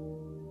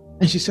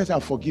 And she says,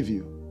 I'll forgive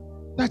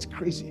you. That's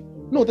crazy.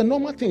 No, the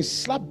normal thing is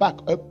slap back,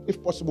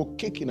 if possible,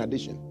 kick in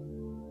addition.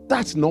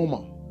 That's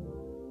normal.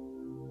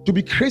 To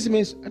be crazy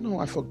means, no,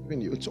 I've forgiven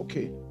you. It's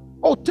okay.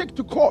 Oh, take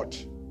to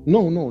court.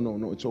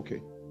 No, it's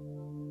okay.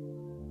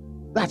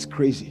 That's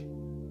crazy.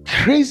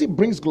 Crazy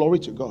brings glory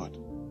to God.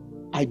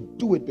 I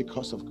do it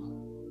because of God.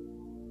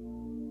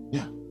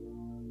 Yeah.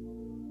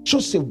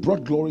 Joseph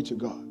brought glory to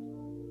God.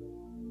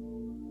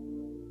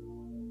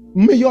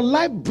 May your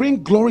life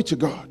bring glory to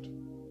God.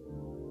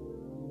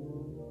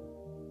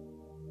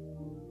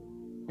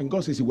 And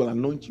God says He will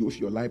anoint you if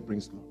your life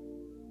brings glory.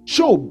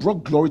 Job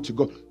brought glory to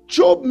God.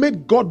 Job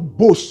made God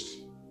boast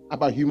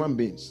about human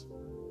beings.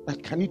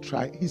 Like, can you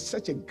try? He's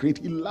such a great,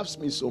 he loves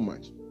me so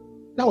much.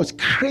 That was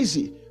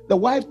crazy. The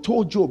wife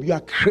told Job, you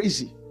are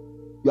crazy.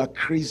 You are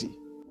crazy.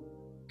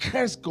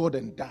 Curse God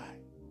and die.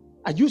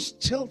 Are you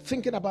still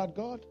thinking about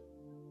God?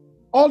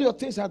 All your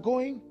things are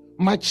going.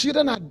 My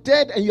children are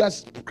dead and you are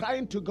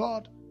crying to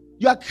God.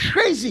 You are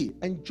crazy.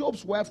 And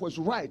Job's wife was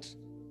right.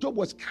 Job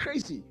was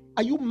crazy.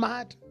 Are you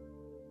mad?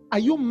 Are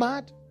you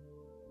mad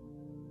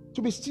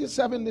to be still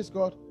serving this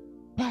God?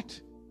 But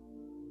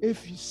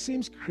if he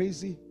seems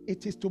crazy,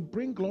 it is to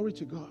bring glory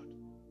to God.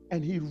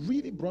 And he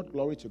really brought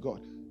glory to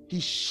God. He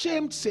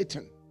shamed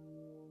Satan.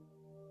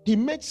 He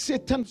made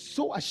Satan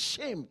so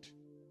ashamed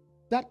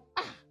that,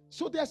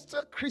 so there are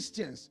still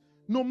Christians.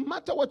 No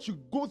matter what you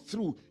go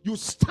through, you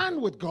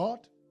stand with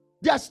God.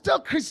 There are still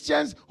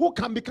Christians who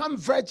can become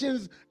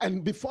virgins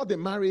and before they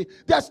marry.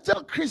 There are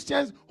still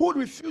Christians who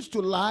refuse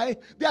to lie.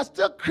 There are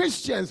still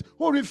Christians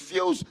who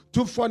refuse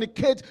to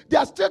fornicate. There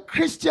are still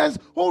Christians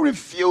who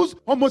refuse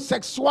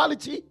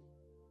homosexuality.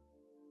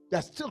 There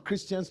are still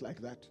Christians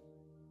like that.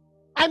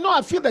 I know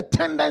I feel the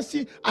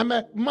tendency, I'm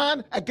a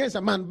man against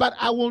a man, but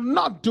I will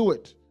not do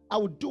it. I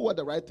will do what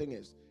the right thing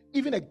is,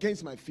 even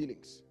against my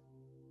feelings.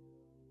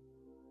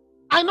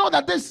 I know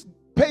that this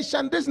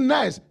patient, this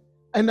nurse,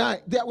 and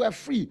they were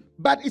free,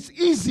 but it's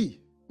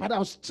easy, but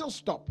I'll still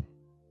stop.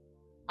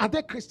 Are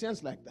there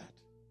Christians like that?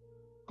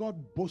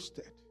 God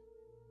boasted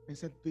and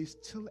said they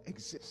still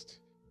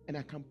exist, and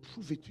I can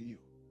prove it to you.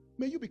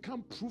 May you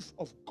become proof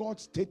of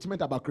God's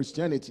statement about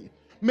Christianity.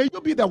 may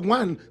you be the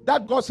one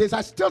that God says,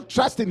 I still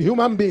trust in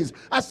human beings.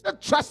 I still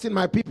trust in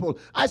my people.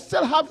 I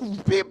still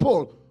have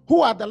people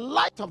who are the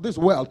light of this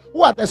world,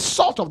 who are the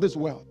salt of this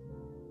world.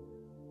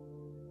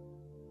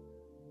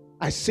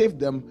 I saved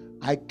them,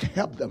 I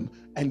helped them,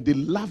 and they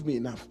love me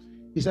enough.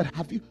 He said,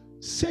 have you?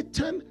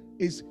 Satan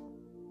is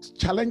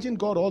challenging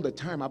God all the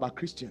time about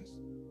Christians.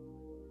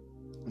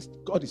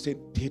 God is saying,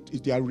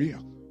 they are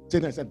real.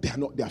 Satan said, they are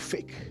not, they are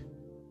fake.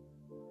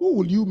 Who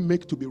will you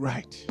make to be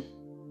right?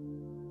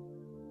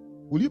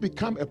 Will you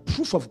become a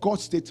proof of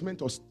God's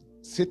statement or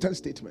Satan's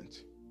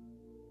statement?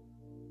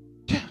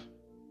 Yeah.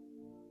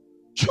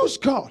 Choose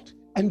God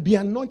and be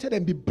anointed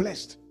and be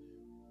blessed.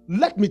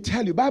 Let me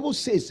tell you, Bible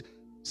says,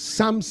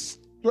 Psalms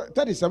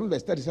 37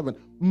 verse 37,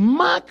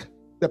 mark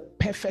the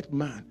perfect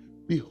man.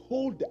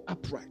 Behold the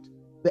upright.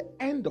 The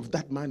end of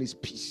that man is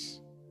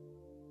peace.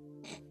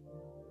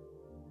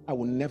 I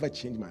will never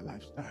change my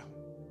lifestyle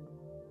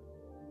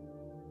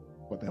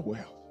for the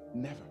world.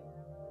 Never.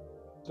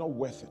 It's not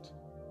worth it.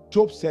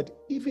 Job said,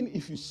 even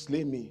if you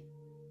slay me,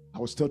 I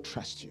will still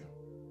trust you.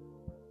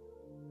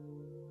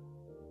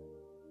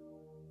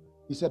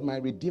 He said, my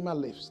Redeemer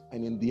lives,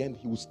 and in the end,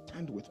 he will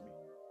stand with me.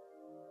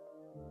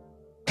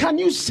 Can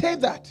you say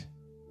that?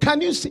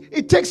 Can you see?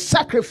 It takes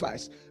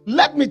sacrifice.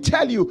 Let me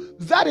tell you,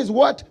 that is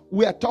what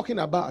we are talking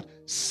about.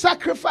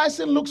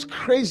 Sacrificing looks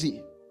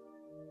crazy.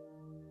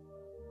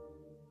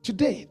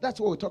 Today, that's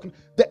what we're talking.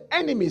 The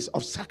enemies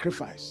of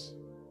sacrifice.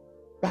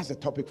 That's the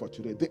topic for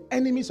today. The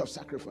enemies of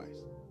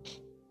sacrifice.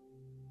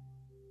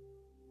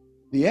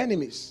 The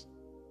enemies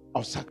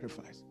of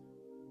sacrifice.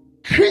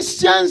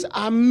 Christians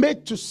are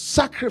made to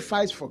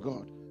sacrifice for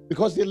God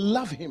because they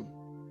love him.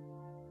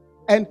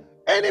 And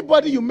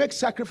anybody you make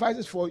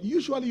sacrifices for,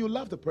 usually you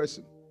love the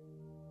person.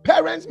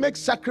 Parents make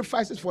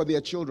sacrifices for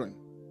their children.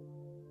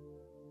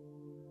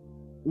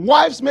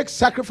 Wives make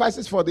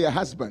sacrifices for their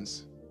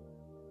husbands.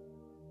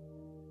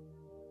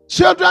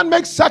 Children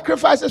make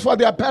sacrifices for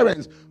their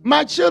parents.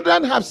 My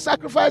children have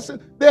sacrifices.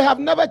 They have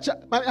never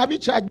have you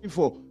charged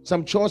before?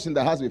 Some chores in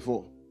the house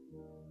before?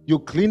 You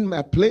clean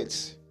my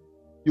plates.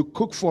 You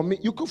cook for me.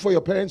 You cook for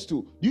your parents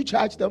too. You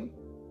charge them.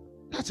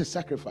 That's a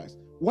sacrifice.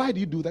 Why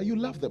do you do that? You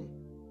love them.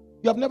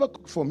 You have never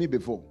cooked for me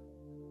before.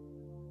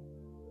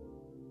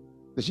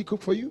 Does she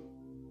cook for you?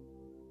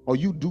 Or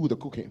you do the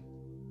cooking?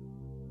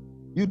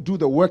 You do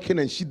the working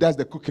and she does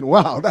the cooking.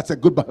 Wow, that's a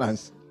good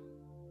balance.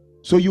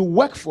 So you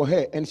work for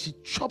her and she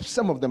chops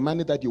some of the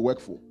money that you work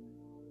for.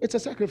 It's a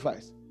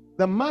sacrifice.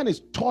 The man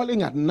is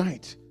toiling at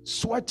night,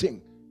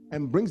 sweating,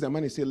 and brings the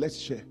money and says, let's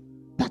share.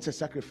 That's a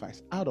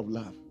sacrifice out of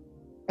love.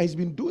 And he's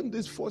been doing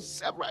this for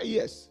several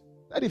years,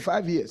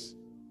 35 years,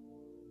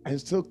 and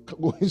still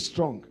going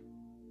strong.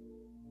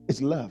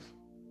 It's love.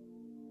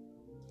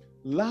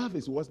 Love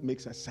is what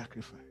makes us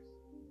sacrifice.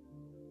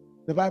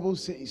 The Bible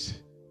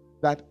says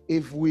that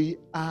if we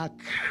are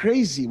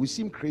crazy, we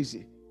seem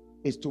crazy,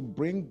 it's to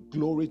bring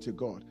glory to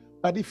God.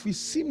 But if we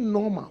seem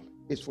normal,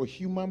 it's for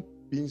human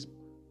beings'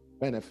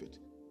 benefit.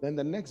 Then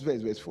the next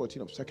verse, verse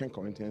 14 of 2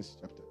 Corinthians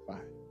chapter 5,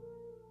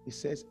 it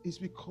says, it's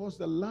because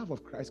the love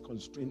of Christ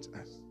constrains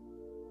us.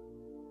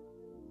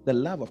 The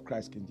love of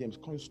Christ, King James,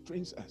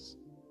 constrains us.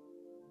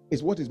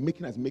 It's what is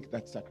making us make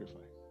that sacrifice.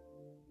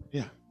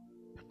 Yeah.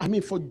 I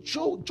mean, for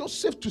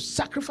Joseph to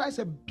sacrifice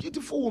a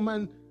beautiful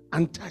woman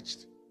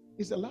untouched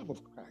is the love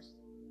of Christ.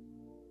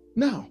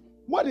 Now,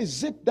 what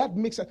is it that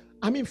makes us?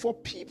 I mean, for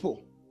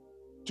people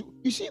to,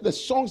 you see the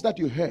songs that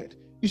you heard,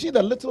 you see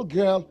the little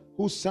girl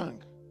who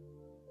sang,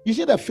 you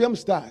see the film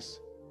stars.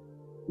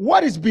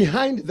 What is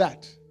behind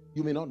that?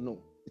 You may not know.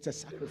 It's a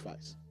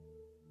sacrifice.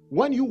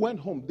 When you went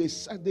home, they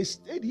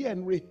stayed here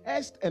and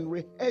rehearsed and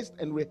rehearsed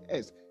and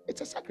rehearsed.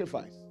 It's a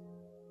sacrifice.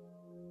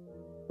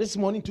 This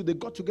morning too, they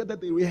got together,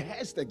 they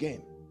rehearsed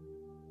again.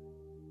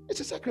 It's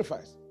a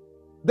sacrifice.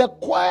 The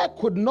choir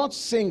could not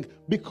sing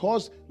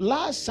because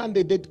last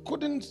Sunday they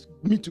couldn't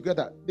meet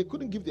together. They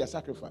couldn't give their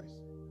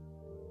sacrifice.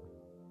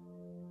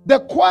 The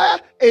choir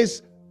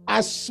is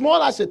as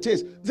small as it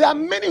is. There are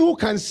many who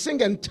can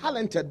sing and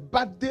talented,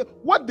 but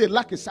what they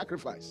lack is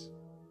sacrifice.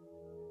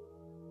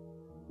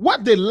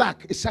 What they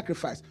lack is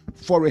sacrifice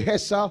for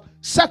rehearsal,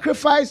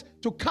 sacrifice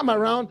to come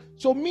around.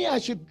 So me, I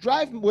should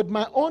drive with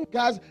my own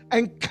cars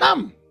and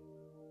come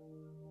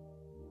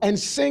and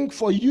sing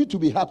for you to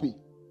be happy.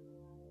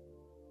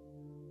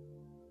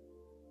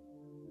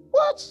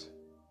 What?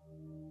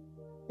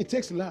 It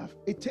takes love.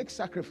 It takes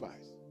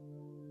sacrifice.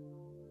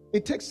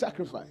 It takes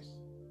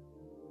sacrifice.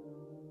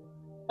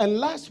 And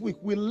last week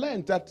we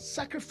learned that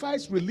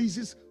sacrifice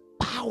releases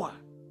power.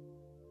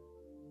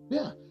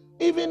 Yeah.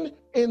 Even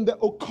in the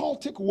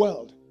occultic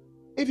world,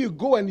 if you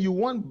go and you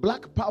want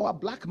black power,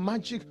 black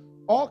magic,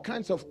 all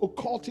kinds of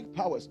occultic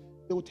powers,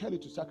 they will tell you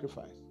to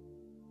sacrifice.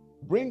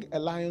 Bring a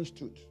lion's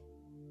tooth.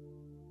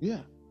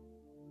 Yeah.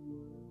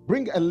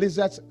 Bring a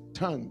lizard's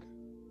tongue.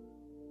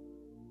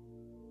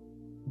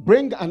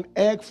 Bring an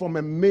egg from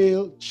a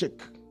male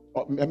chick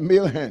or a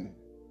male hen.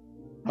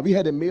 Have you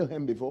had a male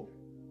hen before?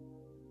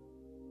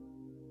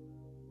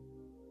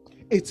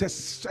 It's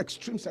an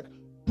extreme sacrifice.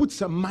 Put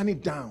some money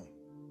down.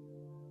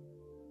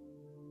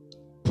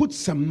 put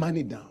some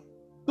money down.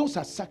 Those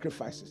are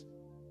sacrifices.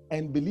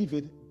 And believe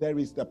it, there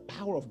is the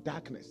power of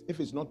darkness. If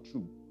it's not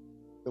true,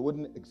 it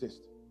wouldn't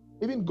exist.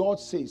 Even God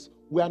says,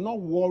 we are not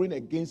warring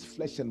against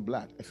flesh and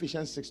blood,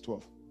 Ephesians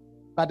 6:12,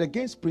 but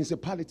against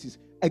principalities,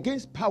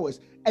 against powers,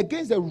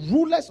 against the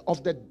rulers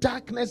of the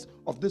darkness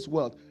of this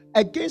world,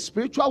 against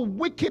spiritual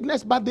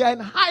wickedness, but they are in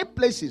high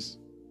places.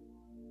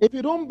 If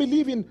you don't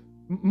believe in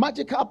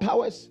magical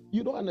powers,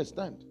 you don't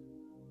understand.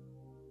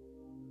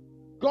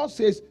 God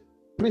says,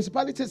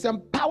 principalities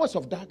and powers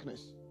of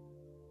darkness.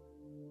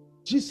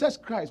 Jesus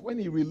Christ, when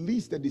he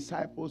released the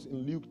disciples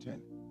in Luke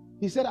 10,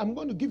 he said, I'm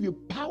going to give you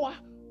power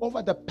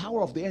over the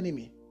power of the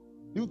enemy.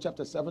 Luke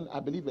chapter 7, I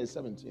believe verse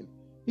 17.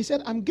 He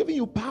said, I'm giving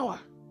you power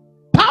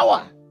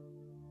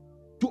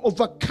to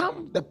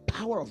overcome the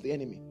power of the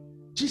enemy.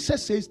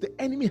 Jesus says the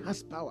enemy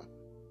has power.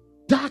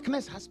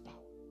 Darkness has power.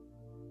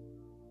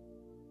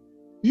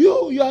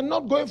 You are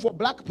not going for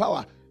black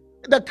power.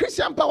 The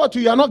Christian power too,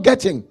 you are not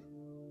getting.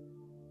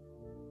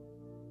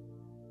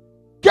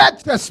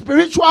 Get the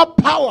spiritual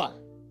power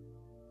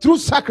through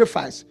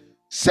sacrifice.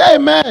 Say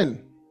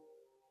amen.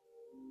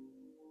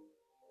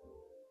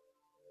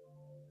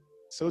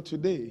 So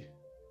today,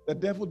 the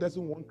devil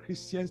doesn't want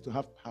Christians to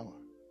have power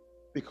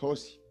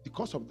because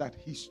of that,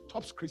 he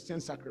stops Christian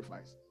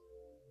sacrifice.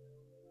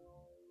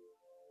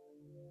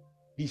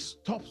 He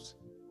stops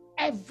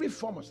every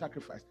form of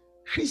sacrifice.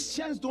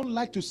 Christians don't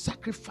like to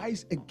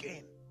sacrifice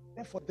again.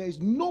 Therefore, there is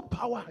no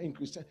power in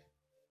Christianity.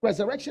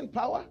 Resurrection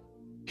power,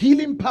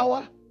 healing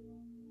power,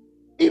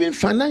 even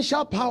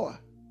financial power,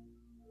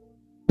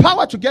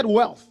 power to get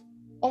wealth.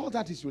 All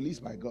that is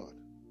released by God.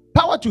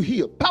 Power to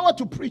heal, power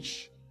to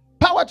preach,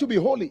 power to be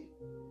holy,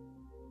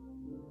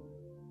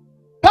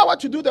 power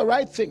to do the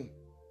right thing.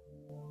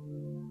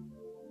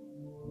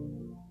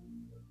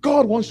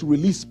 God wants to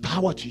release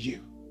power to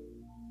you.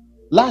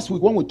 Last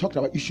week when we talked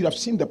about, you should have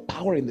seen the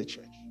power in the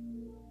church,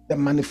 the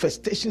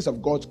manifestations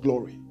of God's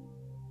glory.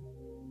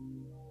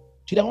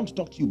 Today I want to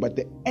talk to you about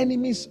the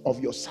enemies of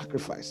your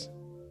sacrifice.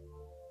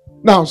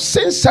 Now,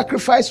 since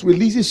sacrifice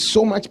releases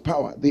so much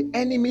power, the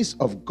enemies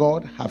of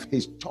God have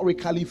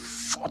historically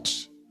fought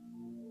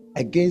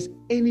against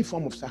any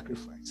form of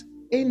sacrifice.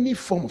 Any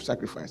form of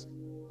sacrifice.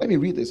 Let me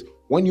read this.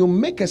 When you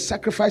make a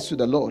sacrifice to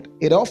the Lord,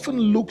 it often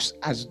looks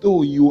as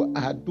though you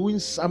are doing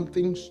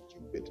something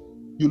stupid.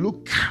 You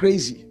look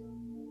crazy.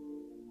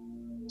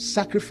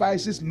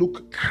 Sacrifices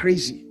look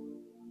crazy.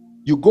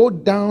 You go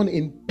down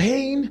in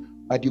pain,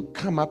 but you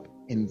come up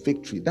in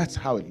victory. That's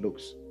how it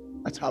looks.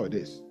 That's how it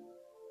is.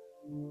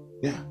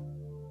 Yeah.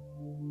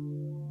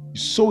 You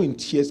sow in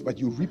tears, but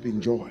you reap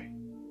in joy.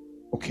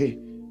 Okay.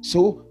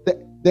 So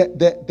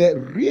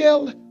the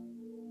real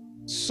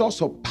source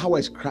of power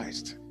is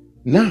Christ.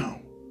 Now,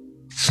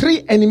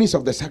 3 enemies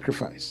of the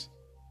sacrifice.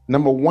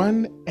 Number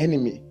 1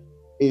 enemy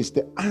is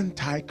the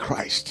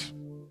Antichrist.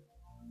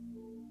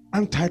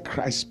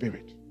 Antichrist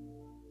spirit.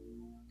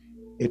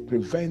 It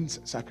prevents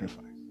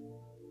sacrifice.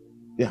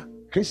 Yeah.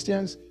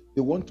 Christians,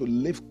 they want to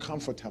live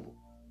comfortable.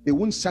 They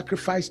won't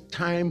sacrifice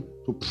time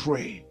to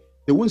pray.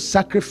 They won't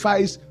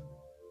sacrifice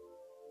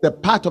the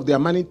part of their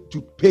money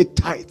to pay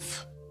tithe.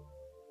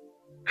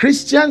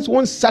 Christians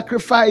won't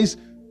sacrifice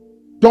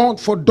dawn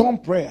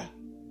prayer.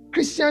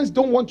 Christians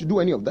don't want to do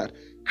any of that.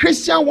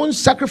 Christians won't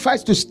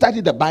sacrifice to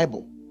study the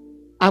Bible.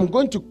 I'm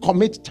going to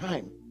commit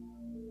time.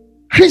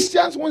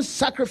 Christians won't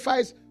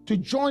sacrifice to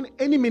join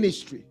any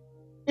ministry.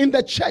 In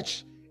the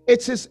church,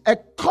 it is a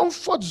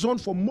comfort zone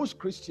for most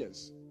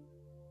Christians.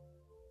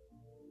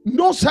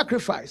 No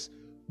sacrifice.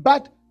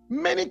 But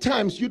many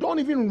times you don't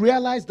even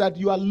realize that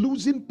you are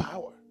losing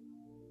power.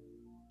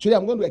 Today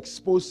I'm going to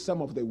expose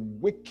some of the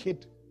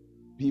wicked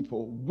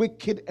people,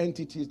 wicked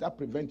entities that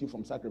prevent you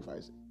from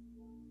sacrificing.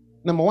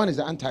 Number 1 is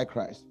the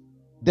Antichrist.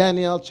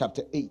 Daniel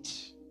chapter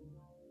 8.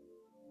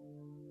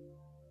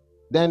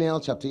 Daniel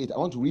chapter 8. I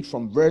want to read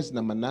from verse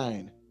number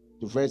 9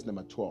 to verse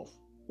number 12.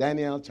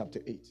 Daniel chapter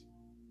 8.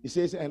 It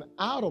says, and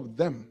out of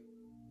them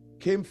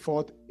came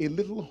forth a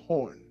little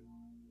horn,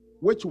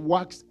 which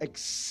waxed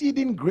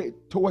exceeding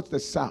great towards the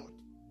south,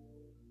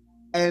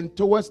 and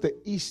towards the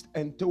east,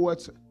 and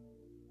towards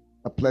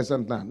a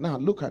pleasant land. Now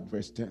look at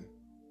verse 10.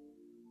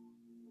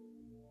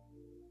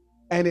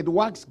 And it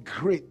waxed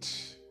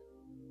great,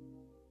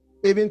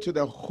 even to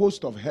the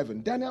host of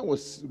heaven. Daniel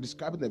was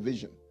describing the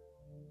vision.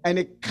 And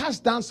it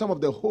cast down some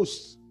of the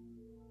hosts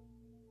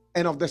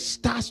and of the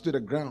stars to the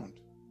ground.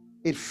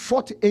 It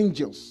fought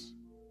angels.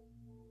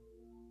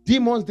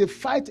 Demons, they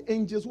fight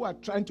angels who are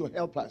trying to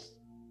help us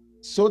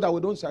so that we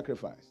don't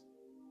sacrifice.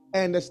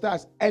 And the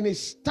stars, and it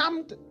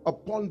stamped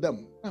upon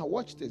them. Now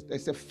watch this.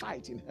 There's a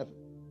fight in heaven.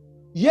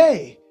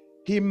 Yea,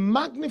 he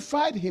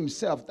magnified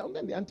himself. Now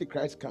when the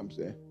Antichrist comes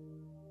there,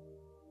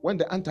 when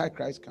the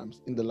Antichrist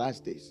comes in the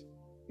last days,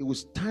 he will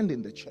stand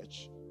in the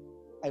church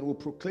and will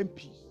proclaim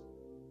peace.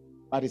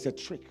 But it's a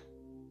trick.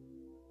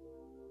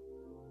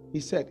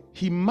 He said,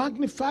 he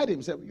magnified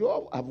himself. You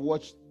all have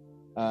watched,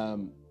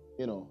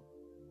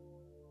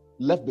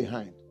 Left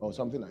Behind or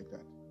something like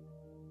that.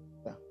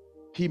 Yeah.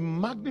 He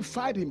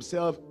magnified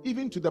himself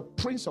even to the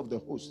prince of the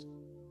host.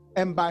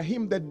 and by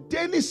him the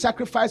daily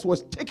sacrifice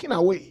was taken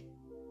away.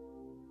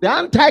 The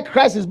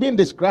Antichrist is being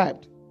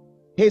described.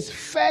 His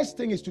first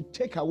thing is to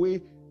take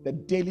away the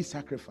daily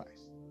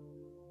sacrifice.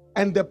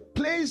 And the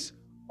place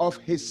of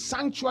his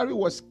sanctuary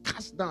was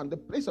cast down. The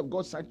place of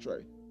God's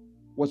sanctuary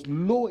was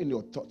low in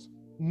your thoughts.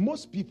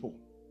 Most people,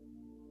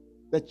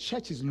 the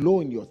church is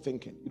low in your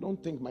thinking. You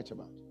don't think much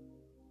about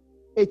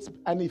it. It's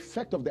an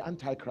effect of the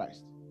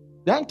Antichrist.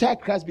 The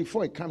Antichrist,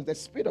 before it comes, the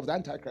spirit of the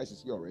Antichrist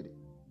is here already.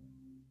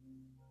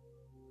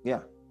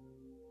 Yeah.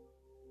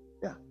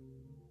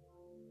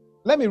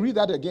 Let me read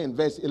that again,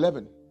 verse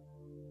 11.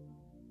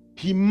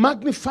 He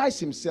magnifies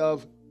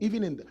himself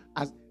even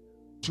as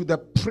to the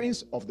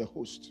prince of the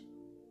host.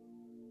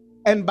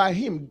 And by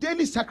him,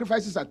 daily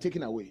sacrifices are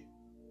taken away.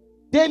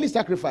 Daily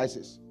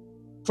sacrifices.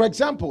 For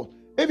example,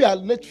 if you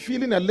are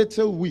feeling a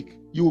little weak,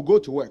 you will go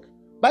to work.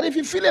 But if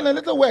you're feeling a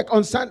little weak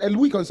on Sunday,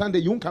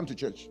 you won't come to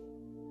church.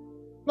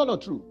 No,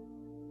 not true.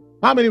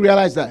 How many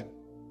realize that?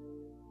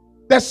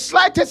 The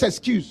slightest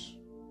excuse.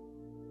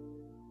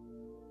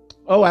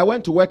 Oh, I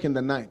went to work in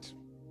the night.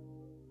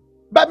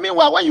 But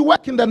meanwhile, when you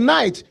work in the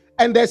night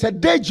and there's a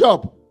day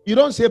job, you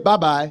don't say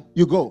bye-bye,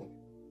 you go.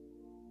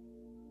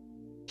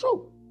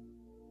 True.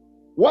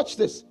 Watch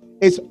this.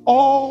 It's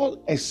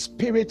all a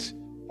spirit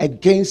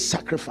against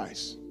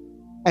sacrifice.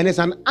 And it's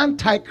an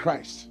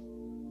antichrist.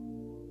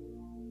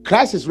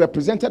 Christ is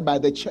represented by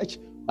the church,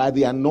 by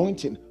the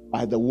anointing,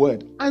 by the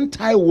word.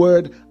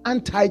 Anti-word,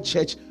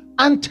 anti-church,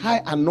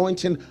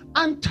 anti-anointing,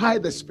 anti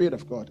the Spirit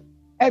of God.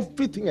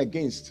 Everything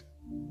against.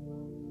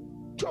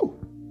 True.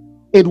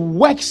 It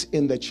works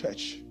in the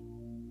church.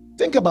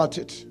 Think about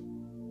it.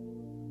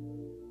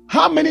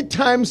 How many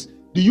times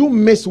do you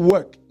miss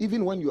work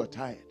even when you are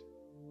tired?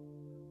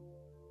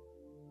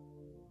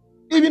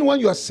 Even when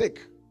you are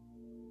sick?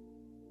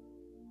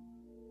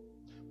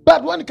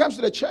 But when it comes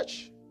to the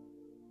church,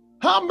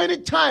 how many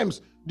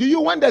times do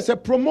you, when there's a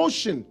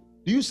promotion,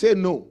 do you say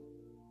no?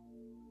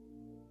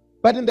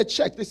 But in the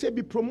church, they say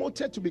be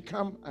promoted to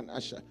become an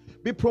usher.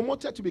 Be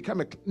promoted to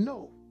become a...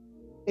 No.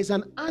 It's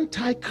an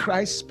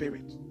antichrist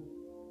spirit.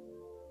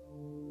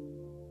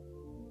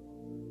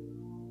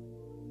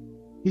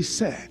 He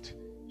said,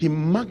 he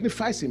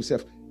magnifies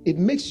himself. It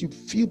makes you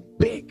feel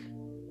big.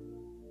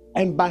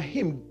 And by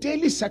him,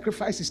 daily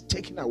sacrifice is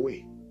taken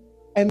away.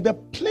 And the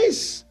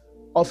place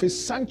of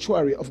his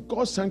sanctuary, of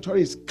God's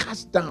sanctuary, is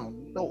cast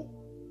down low.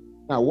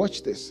 Now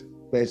watch this,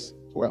 verse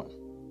 12.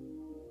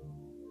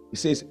 He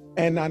says,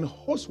 and an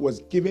host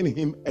was given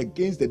him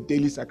against the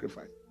daily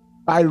sacrifice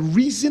by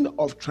reason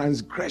of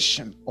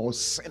transgression or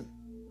sin.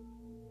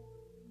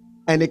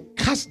 And it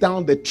cast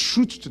down the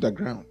truth to the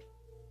ground.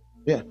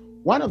 Yeah.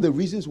 One of the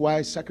reasons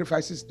why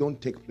sacrifices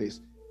don't take place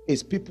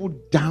is people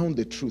down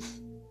the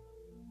truth,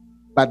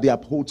 but they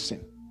uphold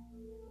sin.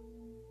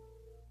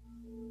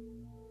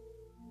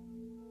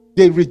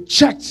 They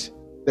reject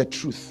the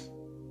truth,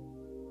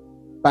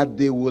 but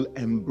they will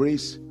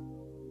embrace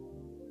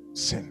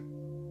sin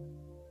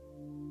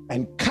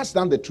and cast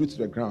down the truth to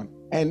the ground.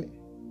 And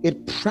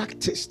it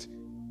practiced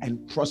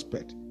and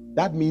prospered.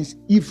 That means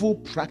evil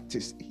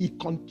practice. He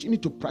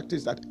continued to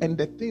practice that, and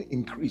the thing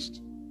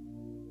increased.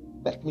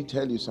 Let me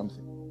tell you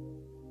something.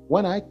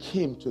 When I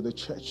came to the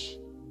church,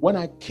 when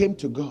I came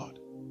to God,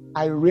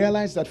 I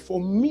realized that for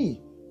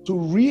me to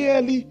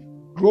really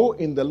grow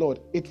in the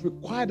Lord, it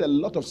required a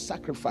lot of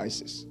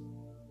sacrifices.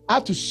 I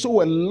had to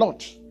sow a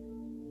lot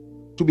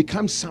to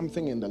become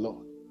something in the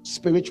Lord,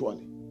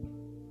 spiritually.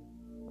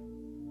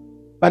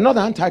 But not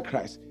the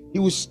Antichrist. He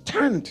will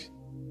stand.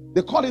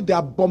 They call it the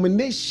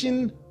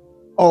abomination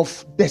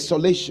of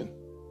desolation.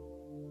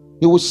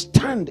 He will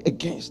stand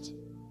against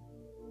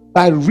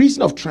by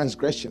reason of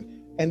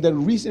transgression. And the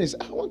reason is,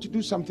 I want to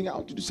do something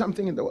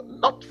in the world.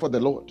 Not for the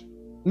Lord.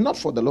 Not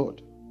for the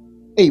Lord.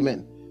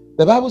 Amen.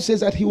 The Bible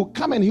says that he will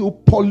come and he will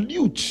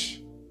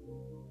pollute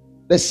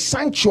the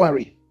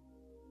sanctuary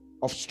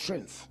of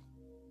strength.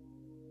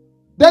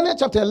 Daniel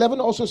chapter 11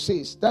 also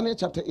says, Daniel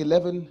chapter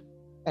 11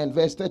 and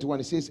verse 31,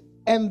 it says,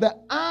 and the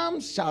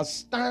arms shall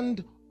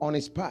stand on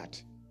his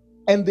part,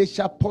 and they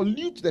shall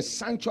pollute the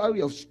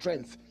sanctuary of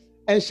strength,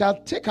 and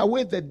shall take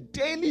away the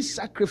daily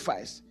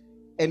sacrifice,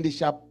 and they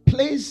shall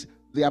place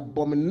the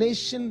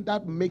abomination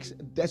that makes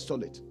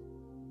desolate.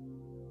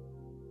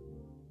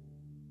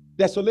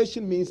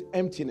 Desolation means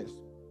emptiness.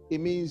 It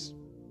means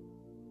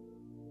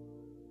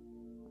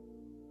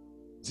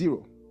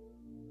zero.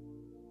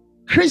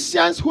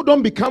 Christians who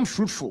don't become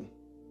fruitful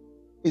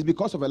is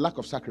because of a lack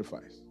of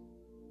sacrifice.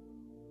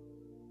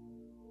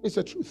 It's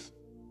the truth.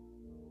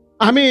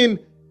 I mean,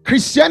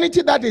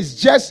 Christianity that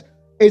is just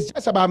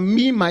about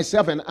me,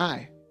 myself, and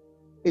I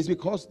is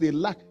because they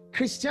lack.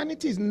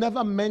 Christianity is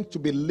never meant to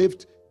be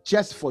lived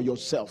just for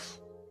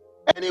yourself.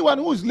 Anyone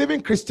who is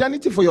living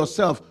Christianity for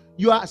yourself,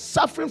 you are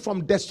suffering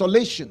from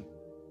desolation.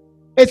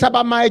 It's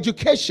about my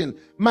education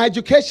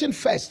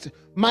first,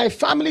 my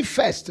family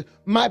first,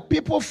 my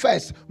people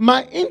first,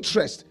 my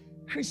interest.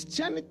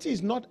 Christianity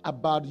is not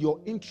about your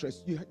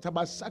interest. It's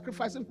about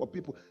sacrificing for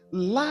people.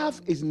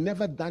 Love is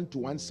never done to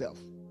oneself.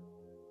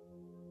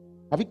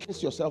 Have you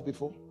kissed yourself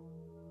before?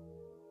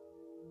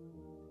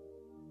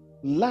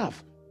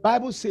 Love.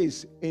 Bible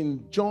says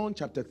in John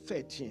chapter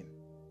 13,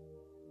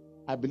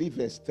 I believe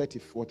verse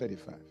 34,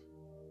 35.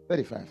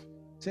 35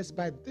 says,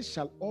 by this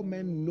shall all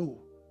men know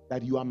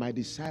that you are my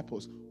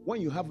disciples,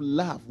 when you have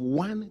love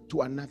one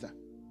to another.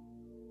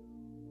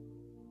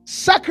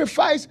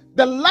 Sacrifice,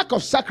 the lack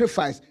of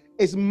sacrifice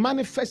is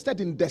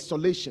manifested in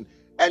desolation.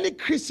 Any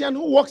Christian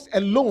who walks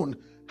alone,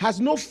 has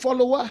no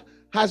follower,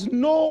 has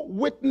no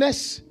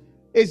witness,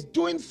 is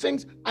doing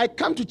things. I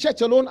come to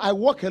church alone, I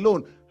walk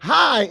alone.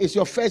 Hi is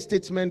your first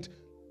statement.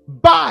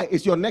 Bye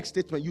is your next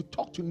statement. You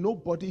talk to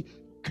nobody,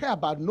 care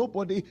about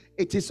nobody.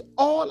 It is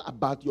all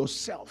about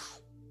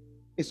yourself.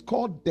 It's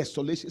called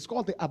desolation. It's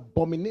called the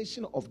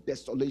abomination of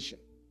desolation.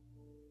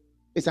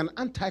 It's an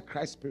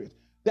antichrist spirit.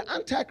 The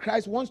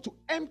antichrist wants to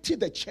empty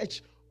the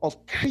church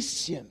of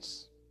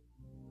Christians.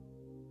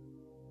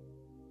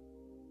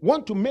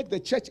 Want to make the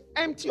church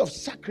empty of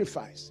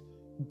sacrifice.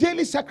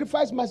 Daily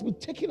sacrifice must be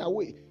taken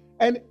away.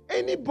 And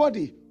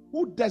anybody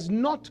who does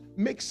not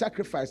make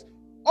sacrifice,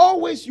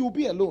 always you'll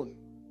be alone.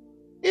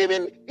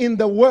 Even in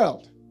the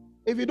world,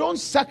 if you don't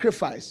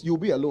sacrifice, you'll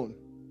be alone.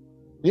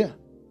 Yeah.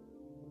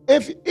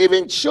 If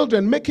even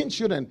children, making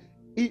children,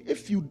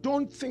 if you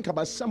don't think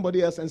about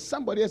somebody else and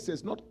somebody else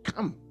does not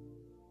come,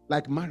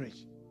 like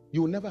marriage,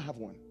 you will never have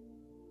one.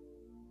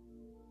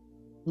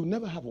 You'll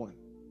never have one.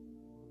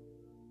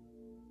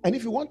 And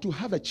if you want to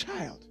have a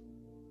child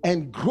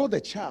and grow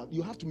the child,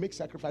 you have to make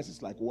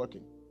sacrifices like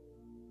working.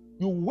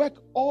 You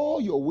work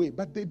all your way,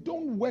 but they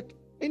don't work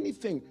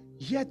anything,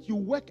 yet you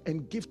work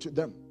and give to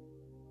them.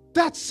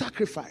 That's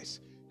sacrifice.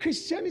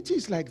 Christianity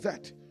is like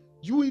that.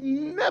 You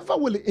never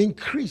will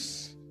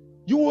increase.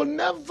 You will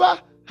never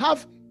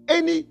have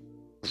any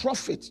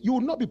profit. You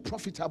will not be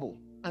profitable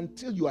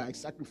until you are a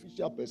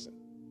sacrificial person.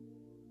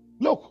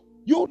 Look,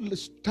 you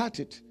start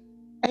it.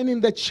 And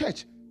in the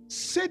church,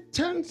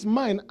 Satan's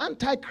mind,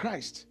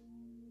 Antichrist,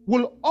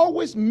 will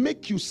always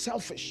make you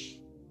selfish.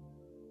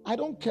 I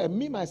don't care,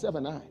 me, myself,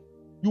 and I.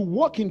 You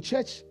walk in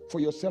church for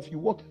yourself. You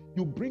walk,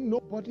 you bring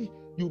nobody,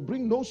 you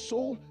bring no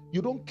soul.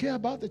 You don't care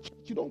about the church.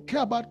 You don't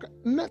care about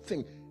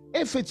nothing.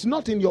 If it's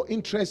not in your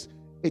interest,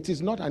 it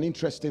is not an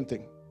interesting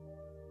thing.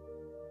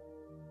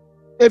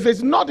 If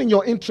it's not in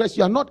your interest,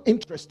 you are not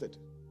interested.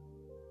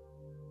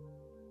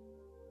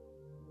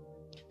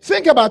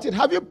 Think about it.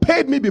 Have you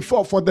paid me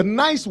before for the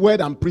nice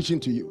word I'm preaching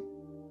to you?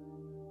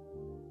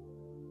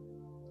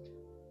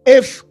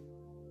 If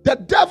the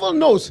devil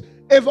knows,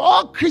 if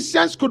all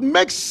Christians could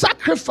make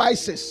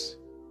sacrifices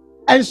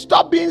and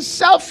stop being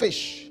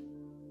selfish,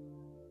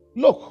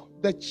 look,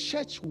 the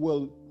church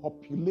will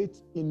populate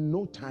in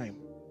no time.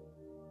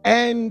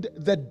 And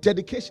the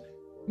dedication,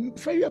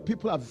 very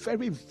people are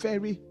very,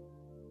 very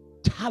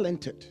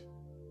talented.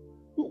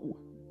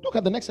 Look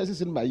at the next person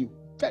sitting by you.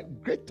 Very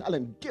great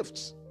talent,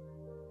 gifts.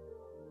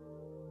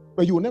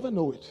 But you will never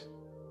know it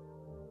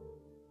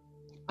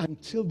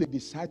until they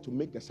decide to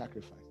make the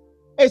sacrifice.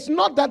 It's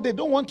not that they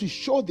don't want to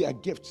show their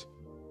gift,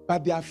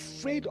 but they are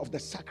afraid of the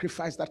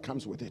sacrifice that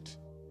comes with it.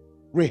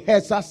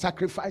 Rehearsal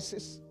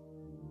sacrifices,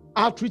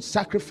 outreach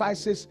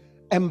sacrifices,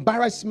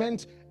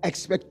 embarrassment,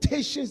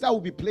 expectations that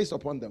will be placed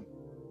upon them.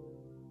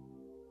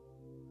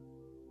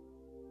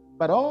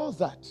 But all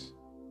that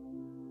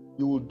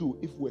you will do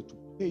if we're to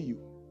pay you.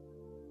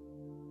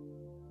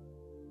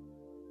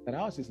 And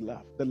ours is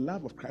love. The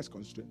love of Christ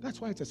constrained. That's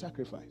why it's a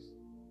sacrifice.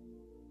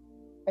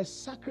 A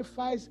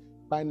sacrifice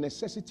by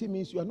necessity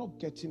means you are not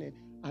getting it.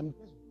 I'm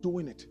just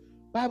doing it.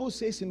 Bible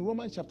says in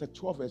Romans chapter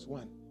 12 verse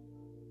 1,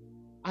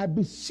 I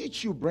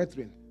beseech you,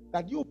 brethren,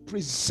 that you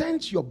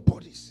present your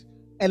bodies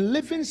a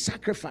living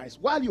sacrifice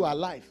while you are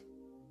alive,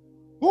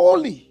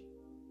 holy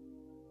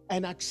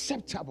and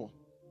acceptable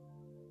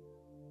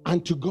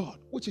unto God,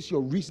 which is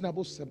your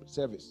reasonable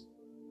service.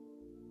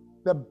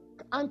 The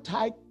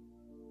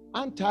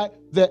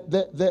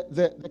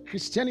the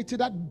Christianity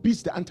that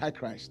beats the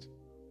Antichrist,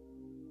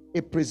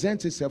 it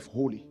presents itself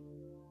holy.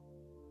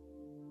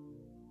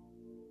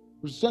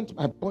 Present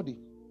my body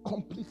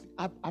completely.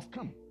 I've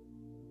come.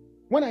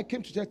 When I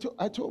came to church,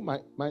 I told my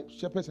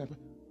shepherds,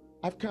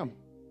 I've come.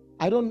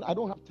 I don't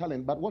have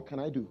talent, but what can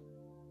I do?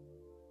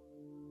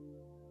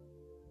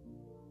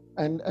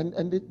 And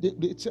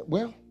they said,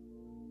 well,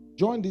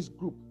 join this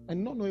group.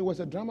 And no, it was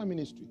a drama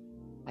ministry.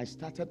 I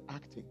started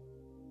acting.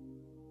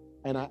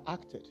 And I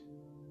acted.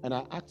 And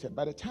I acted.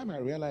 By the time I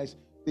realized,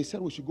 they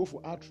said we should go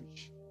for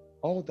outreach.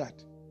 All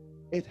that.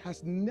 It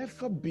has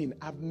never been,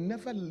 I've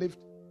never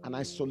lived an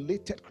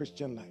isolated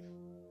Christian life.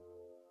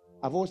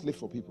 I've always lived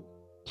for people,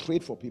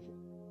 prayed for people,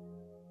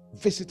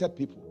 visited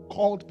people,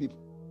 called people.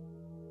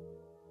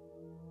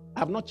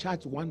 I've not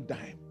charged one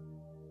dime.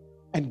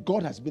 And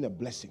God has been a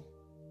blessing.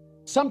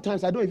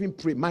 Sometimes I don't even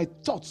pray. My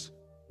thoughts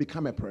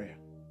become a prayer.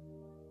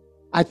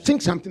 I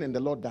think something and the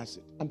Lord does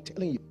it. I'm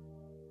telling you.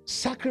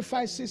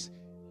 Sacrifices,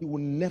 He will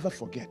never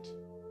forget.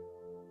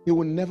 He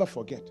will never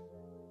forget.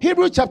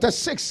 Hebrews chapter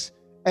 6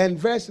 and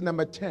verse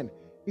number 10.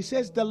 He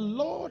says, the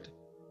Lord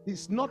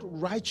is not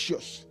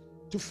righteous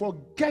to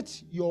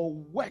forget your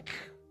work,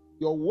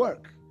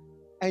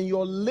 and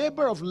your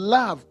labor of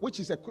love, which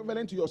is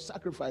equivalent to your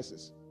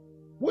sacrifices.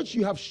 which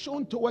you have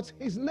shown towards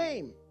his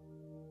name.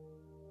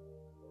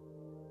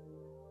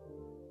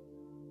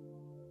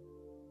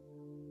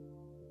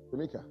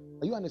 Jamaica,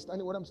 are you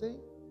understanding what I'm saying?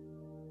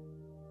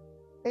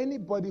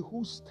 Anybody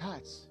who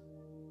starts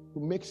to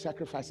make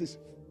sacrifices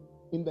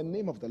in the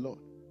name of the Lord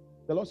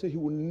said he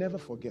will never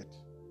forget.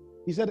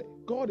 He said,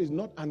 God is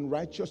not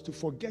unrighteous to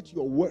forget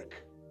your work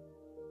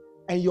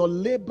and your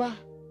labor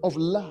of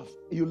love.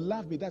 You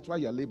love me, that's why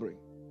you're laboring.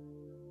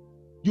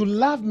 You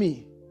love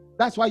me,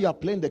 that's why you're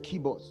playing the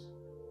keyboards.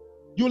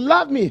 You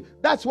love me,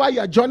 that's why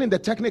you're joining the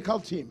technical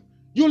team.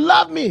 You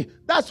love me,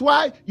 that's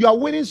why you are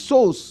winning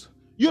souls.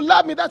 You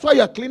love me, that's why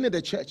you're cleaning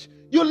the church.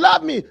 You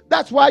love me,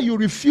 that's why you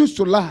refuse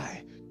to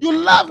lie. You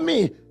love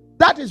me,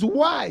 that is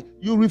why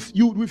you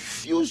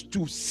refuse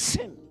to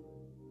sin.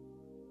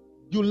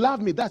 You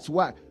love me, that's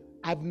why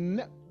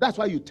that's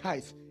why you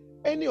tithe.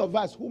 Any of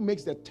us who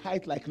makes the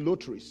tithe like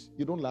lotteries,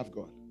 you don't love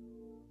God.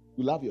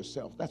 You love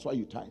yourself. That's why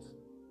you tithe.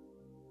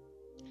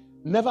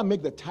 Never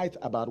make the tithe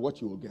about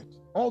what you will get,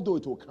 although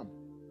it will come.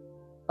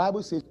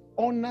 Bible says,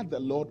 honor the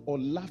Lord or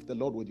love the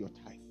Lord with your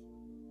tithe.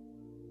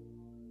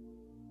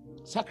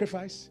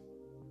 Sacrifice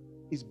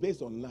is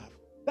based on love.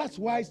 That's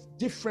why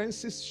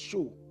differences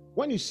show.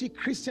 When you see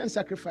Christian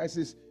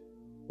sacrifices,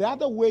 the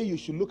other way you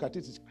should look at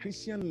it is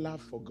Christian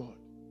love for God.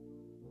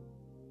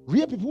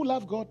 Real people who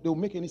love God, they will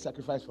make any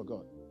sacrifice for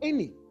God.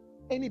 Any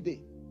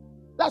day.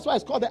 That's why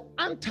it's called the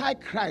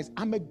Antichrist.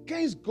 I'm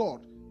against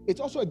God. It's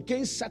also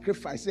against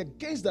sacrifice,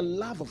 against the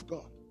love of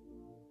God.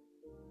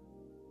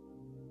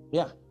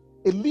 Yeah.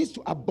 It leads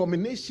to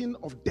abomination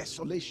of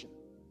desolation.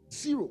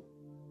 Zero.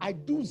 I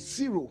do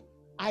zero.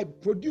 I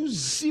produce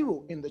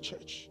zero in the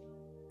church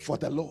for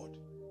the Lord.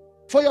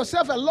 For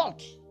yourself, a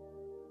lot.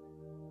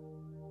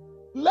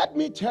 Let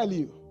me tell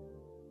you,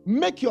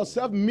 make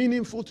yourself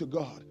meaningful to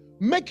God.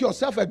 Make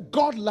yourself a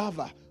God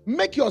lover.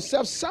 Make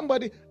yourself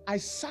somebody I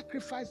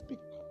sacrifice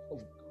because of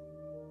God.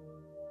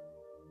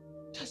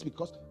 Just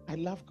because I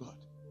love God.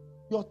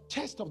 Your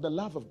test of the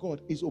love of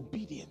God is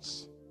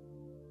obedience.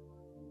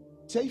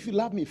 Say, if you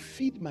love me,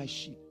 feed my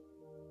sheep.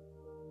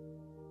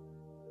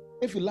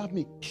 If you love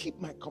me, keep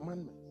my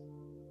commandments.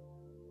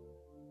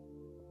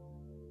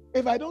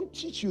 If I don't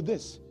teach you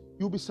this,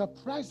 you'll be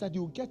surprised that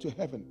you'll get to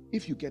heaven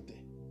if you get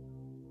there.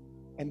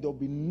 And there'll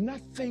be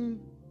nothing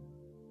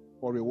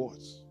for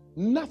rewards.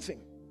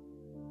 Nothing.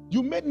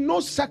 You made no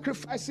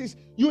sacrifices.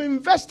 You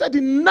invested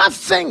in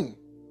nothing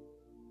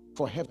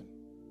for heaven.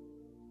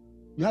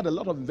 You had a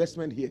lot of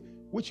investment here,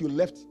 which you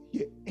left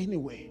here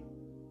anyway.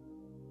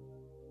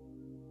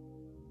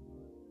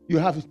 You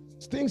have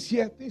things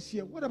here, things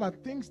here. What about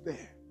things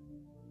there?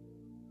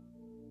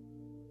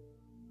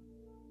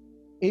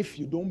 If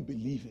you don't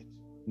believe it,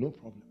 no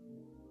problem.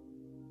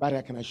 But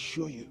I can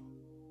assure you,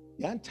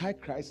 the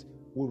Antichrist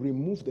will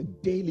remove the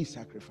daily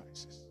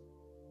sacrifices.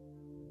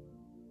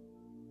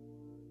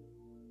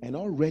 And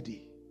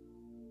already,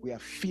 we are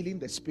feeling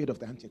the spirit of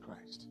the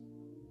Antichrist.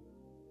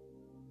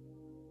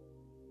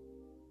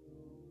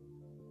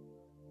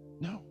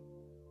 No.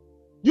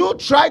 You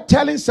try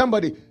telling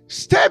somebody,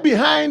 stay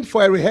behind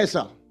for a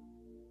rehearsal.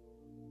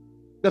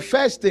 The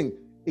first thing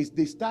is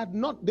they start,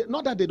 not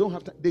that they don't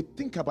have time, they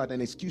think about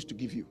an excuse to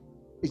give you.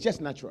 It's just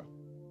natural.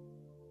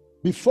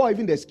 Before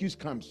even the excuse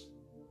comes.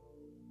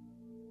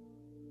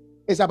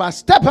 It's about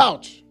step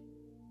out.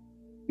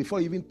 Before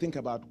you even think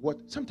about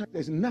what, sometimes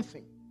there's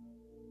nothing.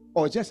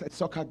 Or just a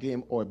soccer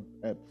game or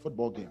a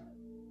football game.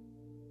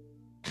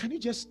 Can you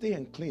just stay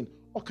and clean?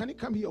 Or can you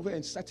come here over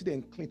on Saturday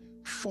and clean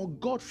for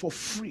God for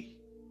free?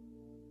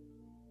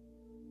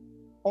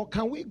 Or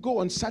can we go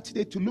on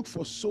Saturday to look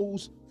for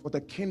souls for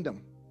the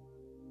kingdom?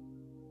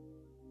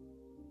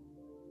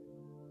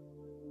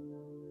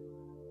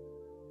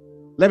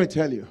 Let me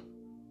tell you,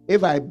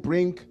 if I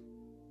bring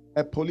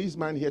a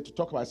policeman here to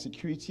talk about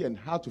security and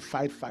how to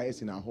fight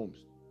fires in our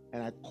homes,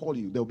 and I call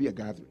you, there'll be a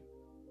gathering.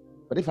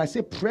 But if I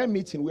say prayer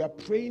meeting, we are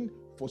praying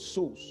for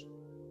souls,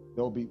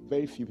 there will be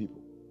very few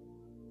people.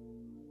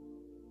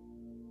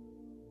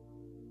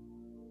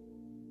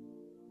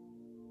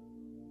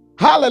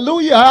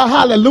 Hallelujah,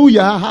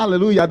 hallelujah,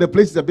 hallelujah. The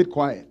place is a bit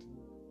quiet.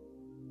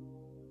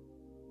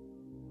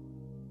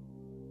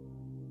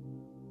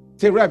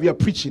 Say, Rev, you're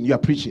preaching, you're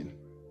preaching.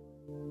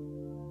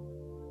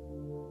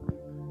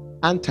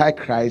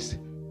 Antichrist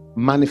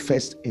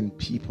manifests in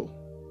people.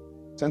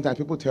 Sometimes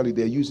people tell you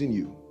they're using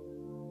you.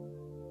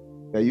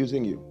 They're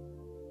using you.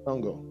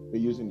 Don't go. They're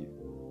using you.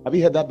 Have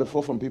you heard that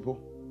before from people?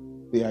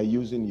 They are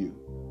using you.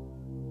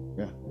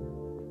 Yeah.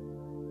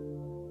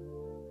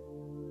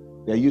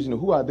 They're using you.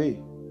 Who are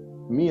they?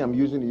 Me, I'm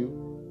using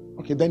you.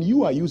 Okay, then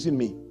you are using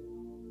me.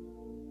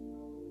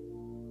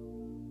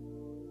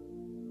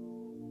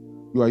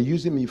 You are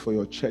using me for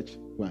your church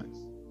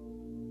plans.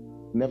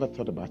 Never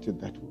thought about it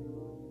that way.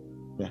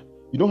 Yeah.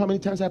 You know how many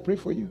times I pray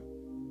for you?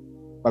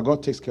 But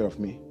God takes care of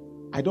me.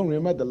 I don't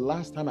remember the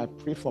last time I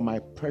prayed for my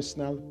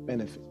personal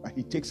benefit, but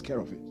He takes care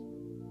of it.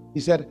 He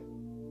said,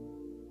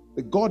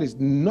 God is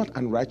not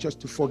unrighteous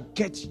to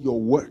forget your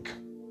work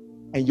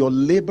and your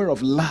labor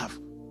of love,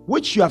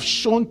 which you have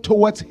shown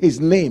towards His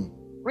name.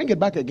 Bring it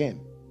back again.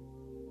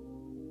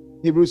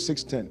 Hebrews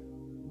 6:10.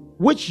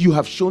 Which you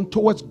have shown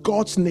towards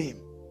God's name.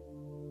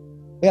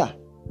 Yeah.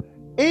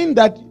 In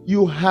that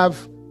you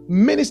have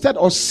ministered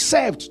or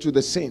served to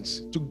the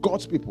saints, to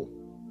God's people.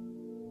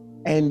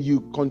 And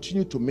you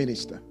continue to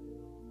minister.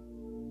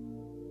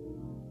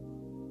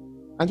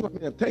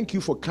 And thank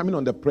you for coming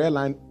on the prayer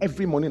line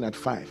every morning at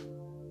 5.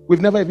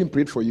 We've never even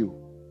prayed for you.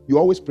 You're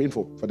always praying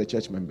for the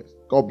church members.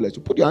 God bless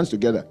you. Put your hands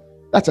together.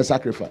 That's a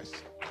sacrifice.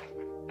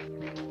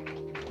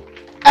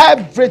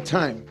 Every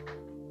time.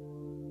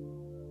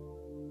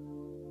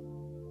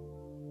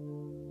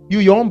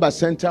 Your own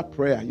center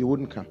prayer, you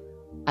wouldn't come.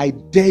 I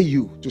dare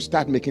you to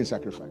start making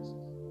sacrifices.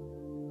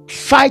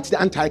 Fight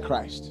the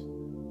Antichrist.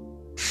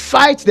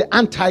 Fight the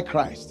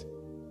Antichrist.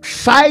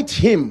 Fight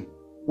him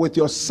with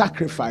your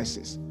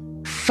sacrifices.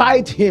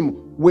 Fight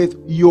him with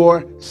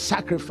your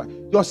sacrifice.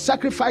 Your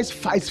sacrifice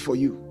fights for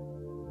you.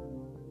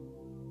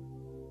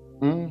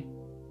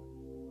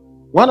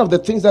 One of the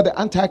things that the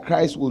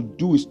Antichrist will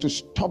do is to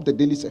stop the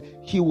daily sacrifice.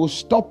 He will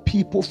stop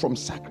people from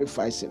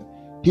sacrificing.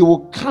 He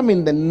will come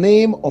in the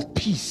name of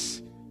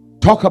peace.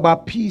 Talk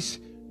about peace.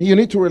 You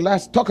need to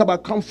relax. Talk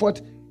about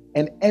comfort.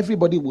 And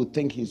everybody will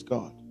think he's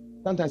God.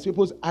 Sometimes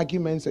people's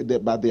arguments are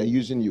that they are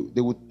using you.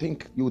 You would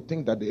think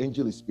that the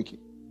angel is speaking.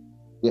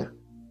 Yeah.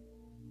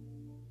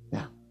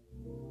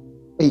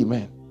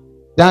 Amen.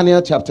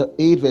 Daniel chapter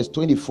 8 verse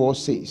 24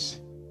 says,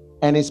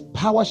 and his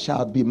power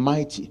shall be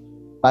mighty,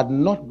 but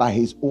not by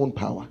his own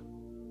power.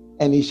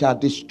 And he shall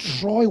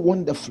destroy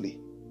wonderfully,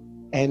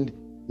 and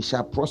he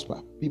shall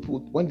prosper. People,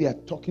 when they are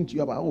talking to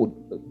you about,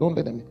 don't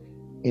let them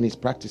in his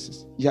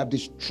practices. He shall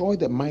destroy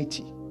the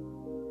mighty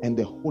and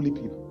the holy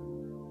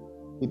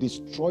people. He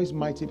destroys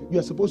mighty people. You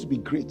are supposed to be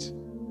great,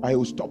 but he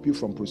will stop you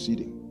from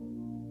proceeding.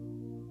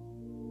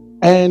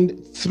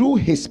 And through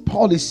his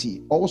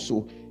policy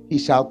also, he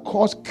shall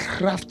cause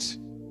craft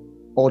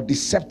or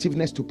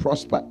deceptiveness to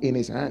prosper in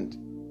his hand.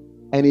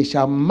 And he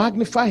shall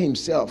magnify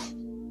himself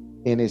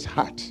in his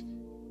heart,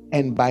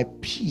 and by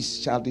peace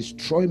shall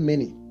destroy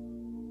many.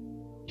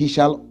 He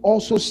shall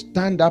also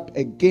stand up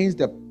against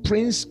the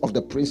prince of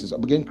the princes,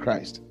 against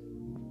Christ,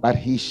 but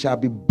he shall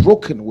be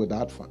broken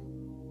without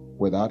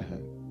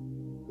hand.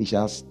 He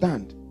shall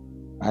stand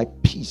by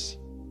peace.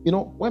 You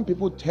know, when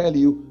people tell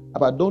you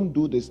about don't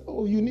do this,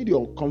 you need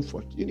your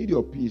comfort, you need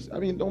your peace. I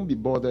mean, don't be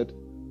bothered.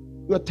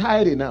 You're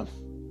tired enough.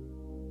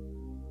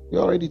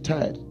 You're already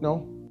tired.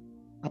 No?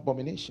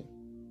 Abomination.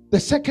 The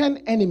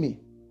second enemy.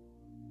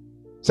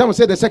 Someone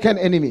say the second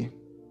enemy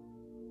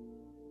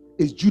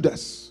is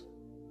Judas.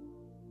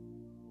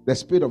 The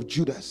spirit of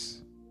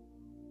Judas.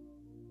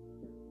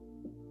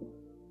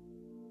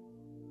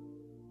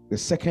 The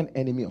second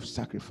enemy of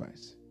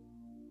sacrifice.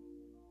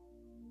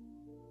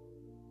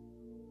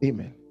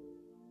 Amen.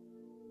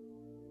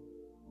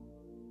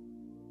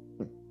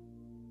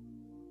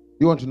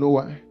 You want to know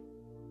why?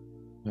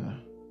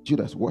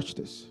 Judas, watch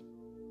this.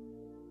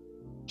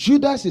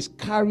 Judas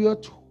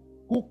Iscariot,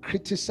 who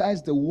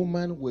criticized the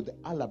woman with the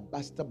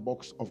alabaster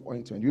box of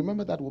ointment. You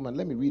remember that woman?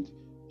 Let me read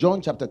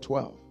John chapter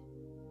 12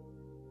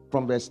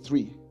 from verse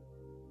 3.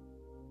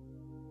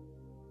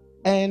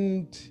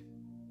 And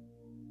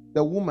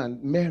the woman,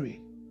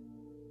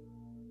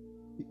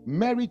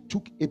 Mary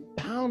took a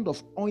pound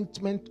of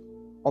ointment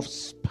of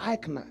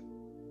spikenard,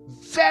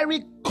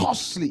 very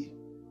costly,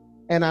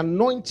 and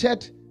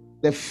anointed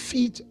the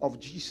feet of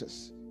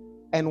Jesus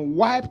and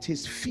wiped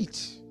his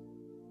feet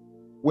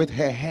with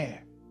her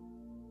hair.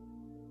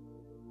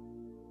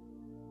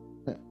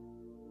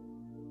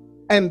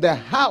 And the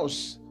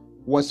house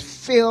was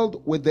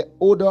filled with the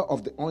odor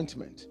of the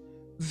ointment.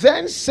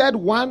 Then said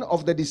one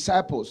of the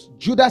disciples,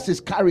 Judas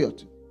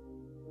Iscariot,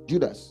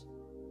 Judas,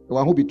 the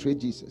one who betrayed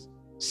Jesus,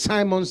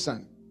 Simon's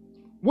son,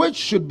 which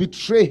should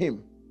betray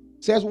him,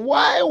 says,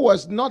 why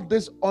was not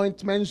this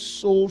ointment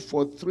sold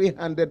for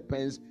 300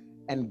 pence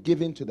and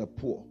given to the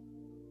poor?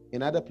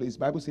 In other places,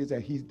 the Bible says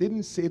that he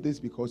didn't say this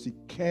because he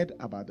cared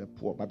about the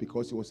poor, but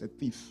because he was a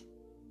thief.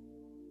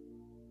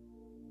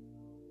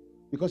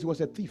 Because he was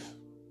a thief.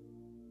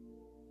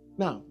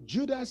 Now,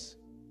 Judas,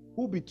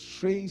 who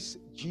betrays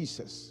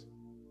Jesus,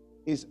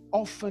 is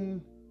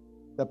often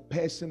the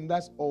person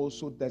that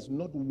also does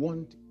not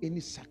want any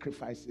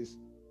sacrifices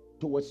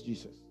towards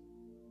Jesus.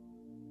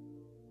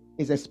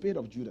 It's a spirit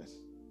of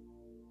Judas.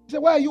 He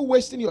said, why are you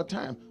wasting your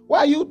time? Why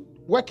are you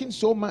working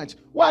so much?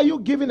 Why are you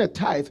giving a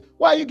tithe?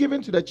 Why are you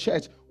giving to the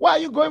church? Why are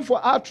you going for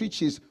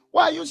outreaches?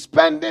 Why are you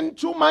spending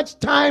too much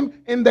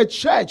time in the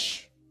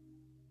church?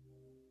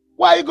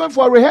 Why are you going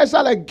for a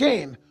rehearsal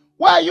again?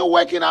 Why are you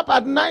waking up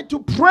at night to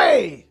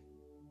pray?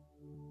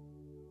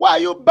 Why are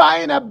you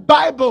buying a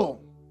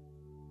Bible?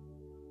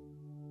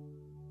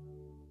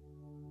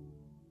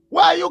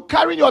 Why are you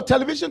carrying your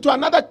television to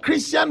another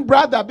Christian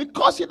brother?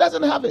 Because he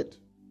doesn't have it.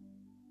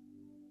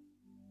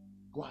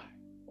 Why?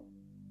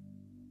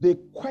 They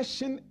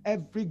question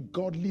every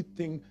godly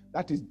thing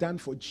that is done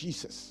for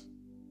Jesus.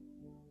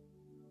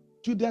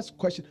 Judas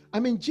question.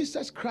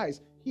 Jesus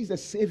Christ, he's a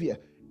savior.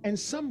 And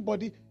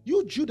somebody,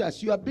 you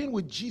Judas, you have been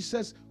with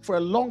Jesus for a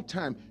long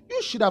time.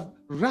 You should have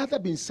rather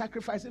been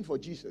sacrificing for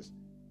Jesus.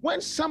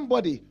 When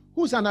somebody who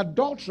who's an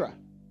adulterer,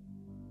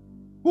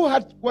 who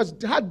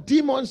had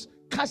demons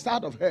cast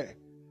out of her,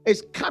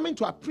 is coming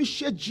to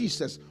appreciate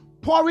Jesus,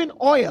 pouring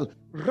oil,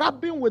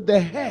 rubbing with the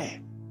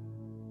hair,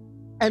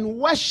 and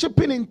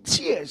worshiping in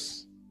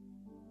tears,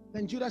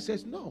 then Judas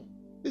says, no,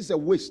 this is a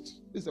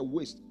waste. This is a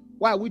waste.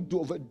 Why are we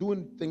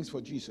doing things for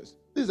Jesus?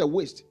 This is a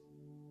waste.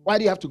 Why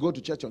do you have to go to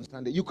church on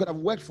Sunday? You could have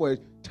worked for a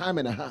time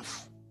and a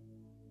half.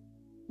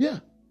 Yeah,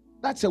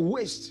 that's a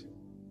waste.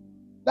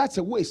 That's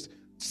a waste.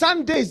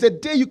 Sunday is the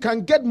day you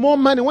can get more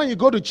money when you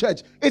go to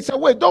church. It's a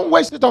waste. Don't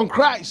waste it on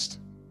Christ.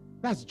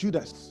 That's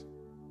Judas.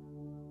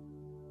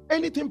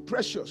 Anything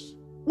precious.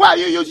 Why are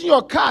you using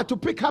your car to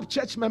pick up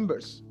church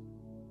members?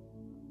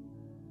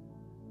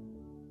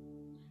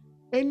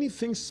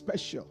 Anything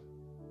special.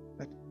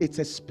 It's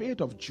a spirit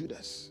of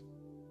Judas.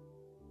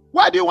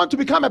 Why do you want to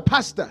become a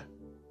pastor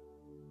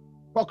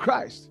for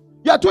Christ?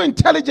 You are too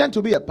intelligent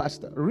to be a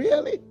pastor.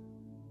 Really?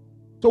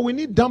 So we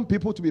need dumb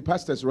people to be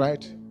pastors,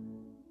 right?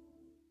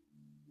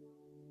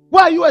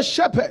 Why are you a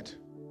shepherd?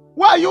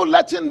 Why are you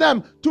letting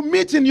them to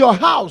meet in your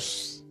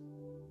house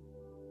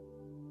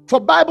for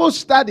Bible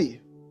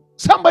study?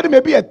 Somebody may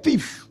be a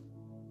thief.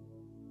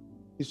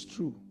 It's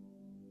true.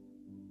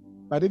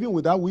 But even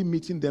without we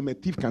meeting them, a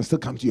thief can still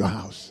come to your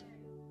house.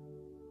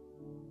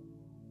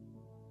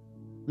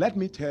 Let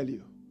me tell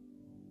you,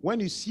 when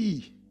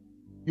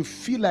you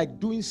feel like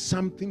doing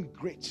something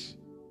great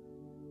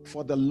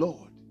for the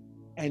Lord,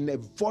 and a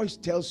voice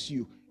tells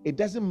you, it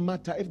doesn't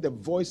matter if the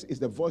voice is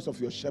the voice of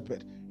your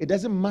shepherd. It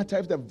doesn't matter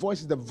if the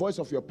voice is the voice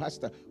of your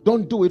pastor.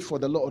 Don't do it for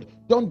the Lord.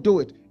 Don't do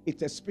it.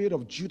 It's a spirit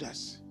of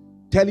Judas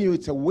telling you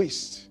it's a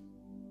waste.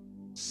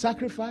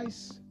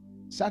 Sacrifice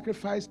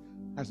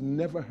has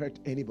never hurt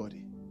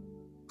anybody.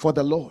 For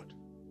the Lord.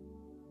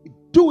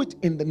 Do it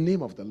in the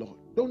name of the Lord.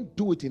 Don't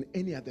do it in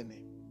any other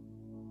name.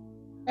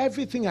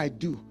 Everything I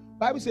do,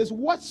 Bible says,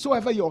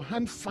 whatsoever your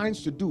hand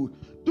finds to do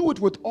it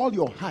with all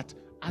your heart,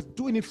 as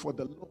doing it for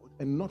the Lord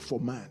and not for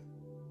man.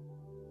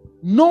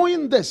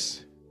 Knowing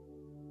this,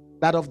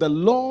 that of the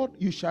Lord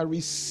you shall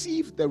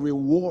receive the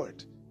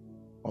reward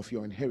of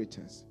your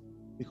inheritance,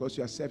 because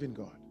you are serving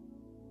God.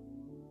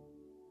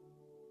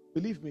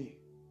 Believe me,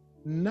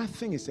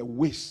 nothing is a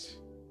waste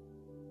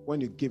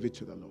when you give it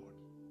to the Lord.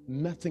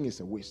 Nothing is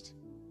a waste.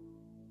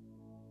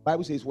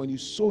 Bible says when you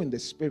sow in the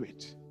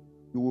Spirit,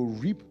 you will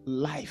reap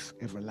life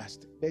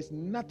everlasting. There's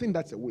nothing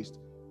that's a waste,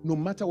 no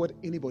matter what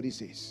anybody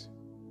says.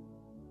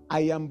 I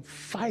am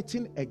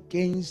fighting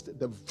against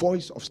the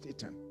voice of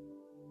Satan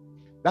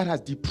that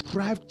has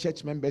deprived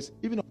church members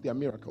even of their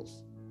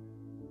miracles.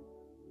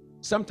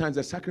 Sometimes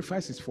the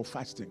sacrifice is for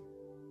fasting.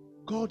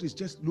 God is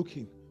just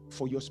looking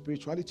for your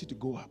spirituality to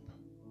go up.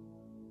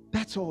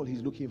 That's all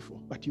he's looking for,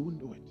 but you won't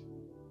do it.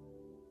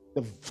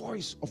 The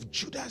voice of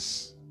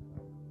Judas.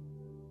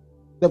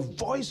 The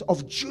voice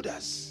of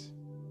Judas.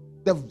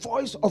 The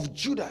voice of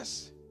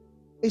Judas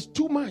is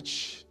too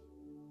much.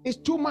 It's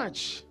too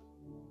much.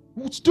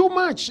 It's too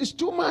much. It's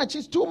too much.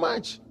 It's too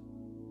much.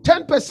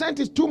 10%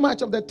 is too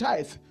much of the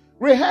tithe.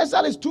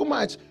 Rehearsal is too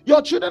much.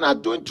 Your children are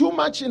doing too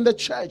much in the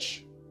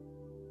church.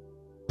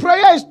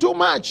 Prayer is too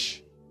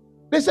much.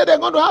 They said they're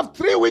going to have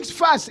 3 weeks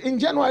fast in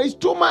January. It's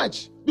too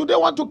much. Do they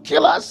want to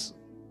kill us?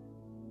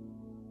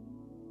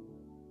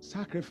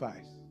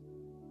 Sacrifice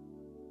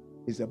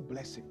is a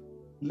blessing.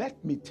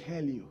 Let me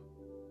tell you,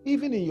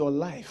 even in your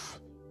life,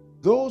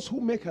 those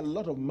who make a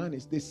lot of money,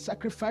 they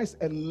sacrifice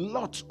a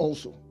lot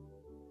also.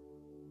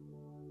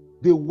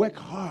 They work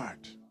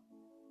hard.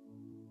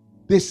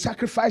 They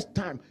sacrifice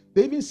time.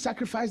 They even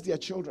sacrifice their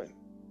children.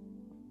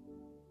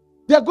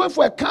 They're going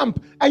for a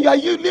camp, and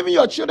you leaving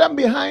your children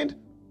behind.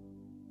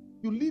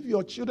 You leave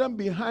your children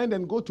behind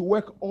and go to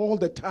work all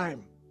the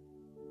time.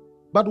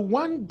 But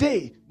one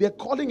day, they're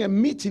calling a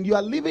meeting. You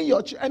are leaving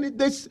your children,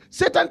 and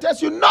Satan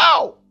tells you,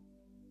 no!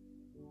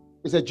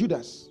 It's a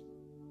Judas.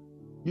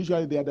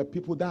 Usually, they are the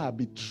people that are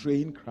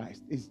betraying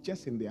Christ. It's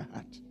just in their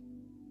heart.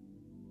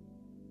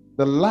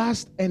 The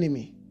last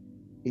enemy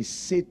is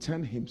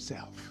Satan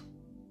himself.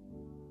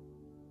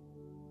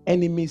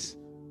 Enemies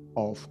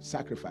of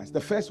sacrifice. The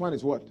first one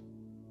is what?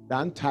 The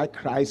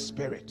Antichrist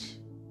spirit.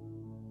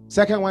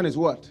 Second one is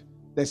what?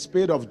 The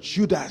spirit of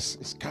Judas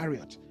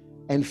Iscariot.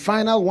 And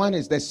final one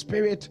is the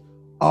spirit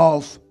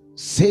of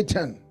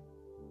Satan.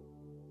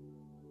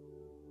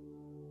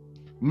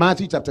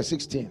 Matthew chapter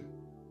 16.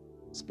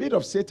 Spirit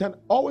of Satan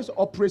always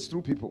operates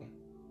through people.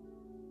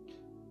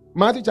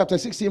 Matthew chapter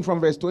 16 from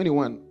verse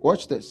 21.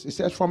 Watch this. It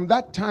says, from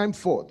that time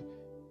forth,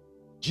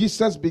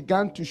 Jesus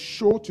began to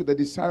show to the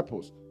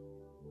disciples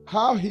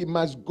how he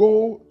must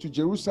go to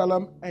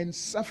Jerusalem and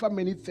suffer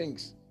many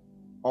things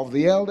of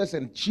the elders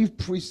and chief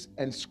priests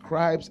and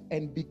scribes,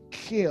 and be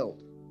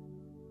killed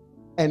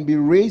and be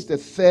raised the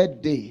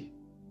third day.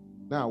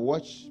 Now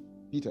watch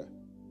Peter.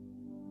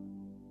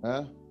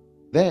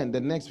 Then the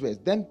next verse.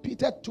 Then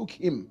Peter took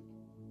him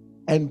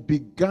and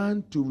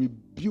began to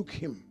rebuke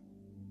him,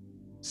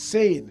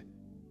 saying,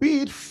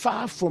 be it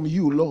far from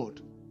you,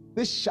 Lord.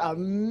 This shall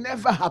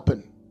never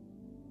happen.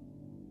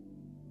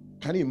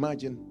 Can you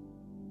imagine?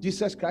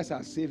 Jesus Christ,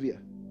 our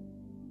Savior,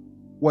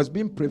 was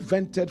being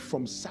prevented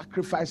from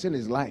sacrificing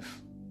his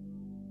life.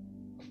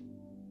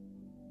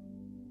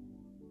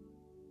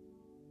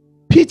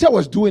 Peter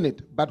was doing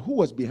it, but who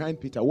was behind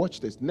Peter? Watch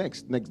this.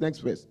 Next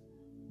verse.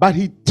 But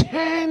he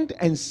turned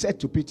and said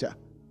to Peter,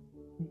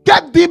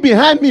 "Get thee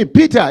behind me,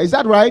 Peter." Is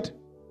that right?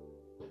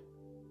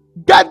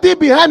 "Get thee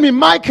behind me,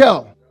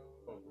 Michael.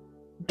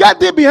 Get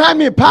thee behind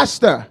me,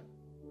 Pastor."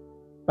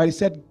 But he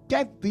said,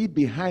 "Get thee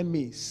behind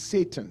me,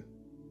 Satan."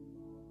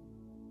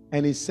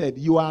 And he said,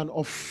 "You are an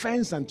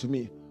offense unto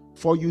me,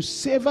 for you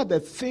savor the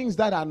things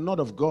that are not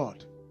of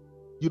God."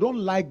 You don't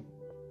like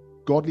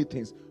godly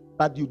things,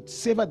 but you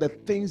savor the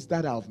things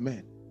that are of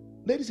men.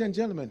 Ladies and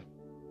gentlemen,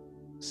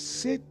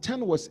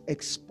 Satan was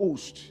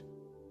exposed.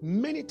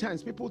 Many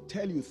times people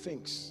tell you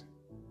things.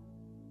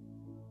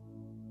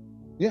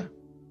 Yeah.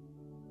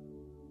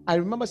 I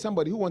remember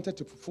somebody who wanted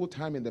to full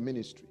time in the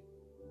ministry.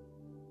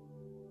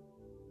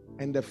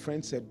 And the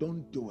friend said,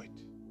 "Don't do it.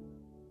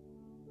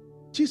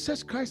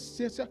 Jesus Christ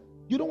says,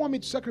 you don't want me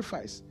to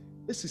sacrifice.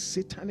 This is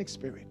satanic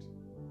spirit."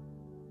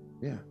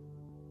 Yeah.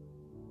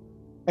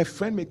 A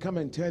friend may come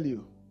and tell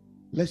you,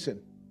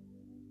 "Listen,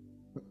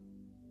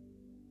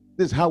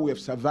 this is how we have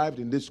survived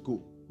in this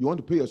school. You want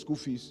to pay your school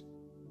fees?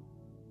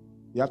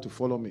 You have to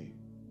follow me.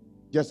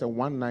 Just a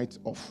one night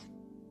off."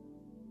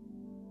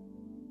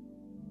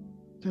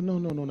 I said, No,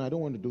 I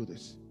don't want to do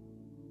this.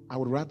 I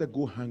would rather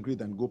go hungry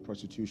than go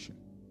prostitution.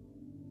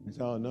 I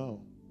said, "Oh no,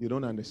 you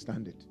don't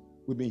understand it.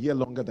 We've been here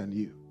longer than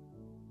you."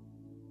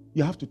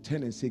 You have to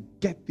turn and say,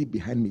 "Get thee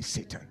behind me,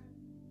 Satan.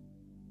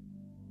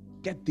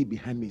 Get thee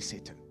behind me,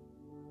 Satan.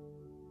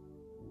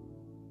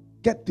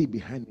 Get thee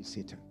behind me,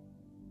 Satan."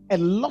 A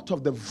lot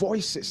of the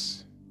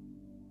voices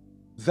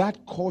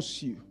that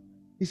cause you,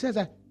 he says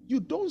that you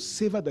don't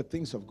savor the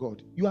things of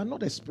God. You are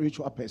not a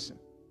spiritual person.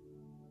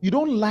 You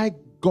don't like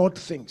God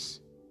things.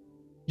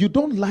 You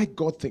don't like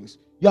God things.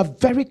 You are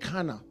very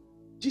carnal.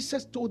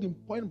 Jesus told him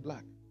point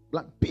blank.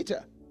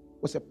 Peter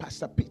was a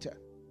pastor, Peter.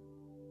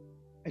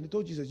 And he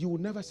told Jesus, "You will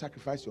never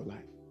sacrifice your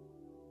life."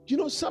 You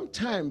know,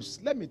 sometimes,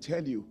 let me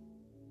tell you,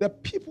 the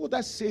people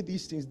that say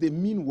these things, they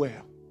mean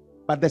well,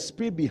 but the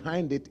spirit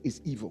behind it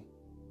is evil.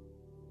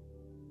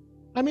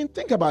 I mean,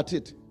 think about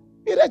it.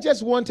 Peter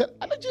just wanted,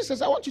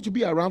 Jesus, I want you to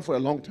be around for a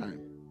long time.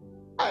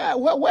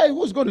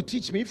 Who's going to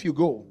teach me if you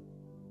go?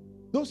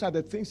 Those are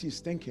the things he's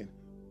thinking.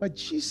 But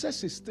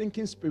Jesus is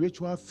thinking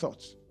spiritual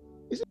thoughts.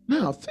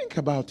 Now, think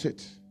about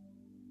it.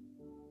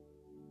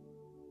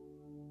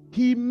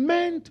 He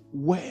meant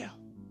well.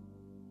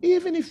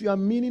 Even if you are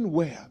meaning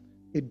well,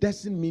 it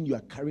doesn't mean you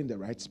are carrying the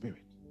right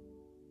spirit.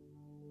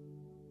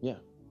 Yeah.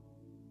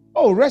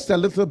 Oh, rest a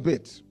little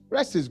bit.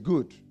 Rest is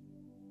good.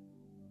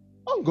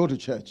 Don't go to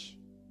church.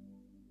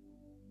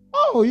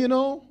 Oh,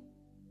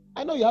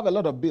 I know you have a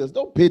lot of bills.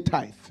 Don't pay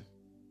tithe.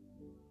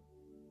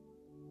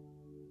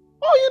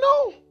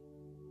 Oh,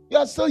 you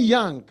are still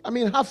young. I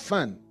mean, have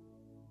fun.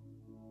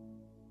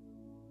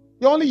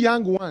 You're only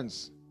young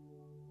ones.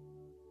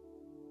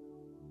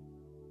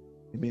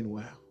 You mean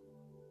well.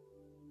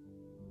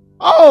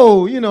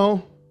 Oh,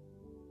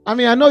 I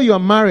mean, I know you're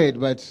married,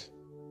 but,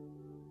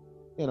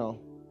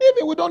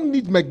 maybe we don't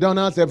need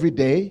McDonald's every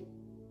day.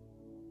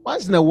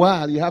 Once in a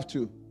while, you have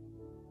to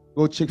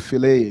go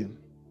Chick-fil-A.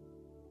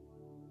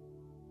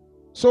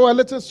 So a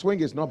little swing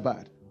is not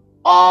bad.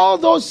 All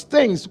those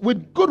things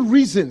with good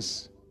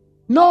reasons.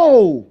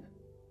 No.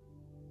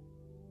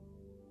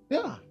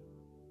 Yeah.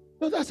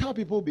 No, that's how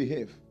people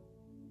behave.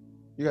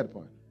 You got the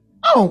point.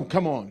 Oh,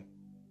 come on.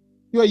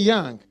 You're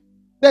young.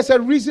 There's a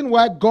reason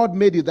why God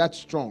made you that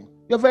strong.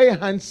 You're very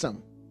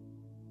handsome.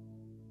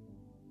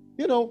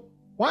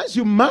 Once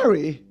you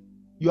marry,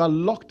 you are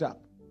locked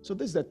up. So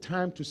this is the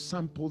time to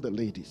sample the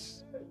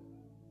ladies.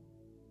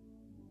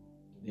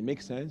 It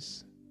makes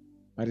sense,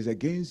 but it's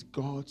against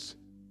God's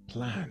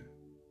plan.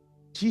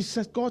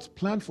 God's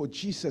plan for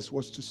Jesus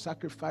was to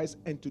sacrifice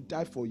and to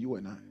die for you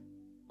and I.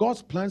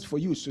 God's plans for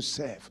you is to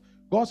serve.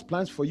 God's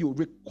plans for you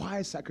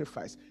require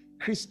sacrifice.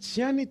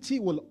 Christianity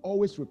will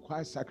always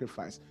require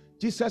sacrifice.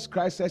 Jesus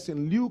Christ says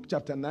in Luke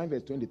chapter 9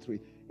 verse 23,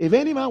 "If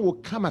any man will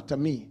come after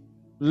me,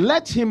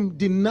 let him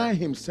deny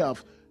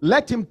himself.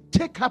 Let him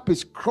take up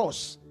his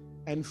cross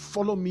and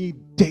follow me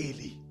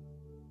daily."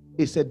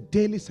 It's a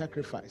daily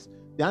sacrifice.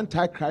 The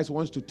Antichrist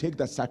wants to take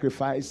the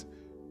sacrifice.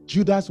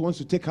 Judas wants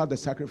to take out the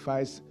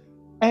sacrifice.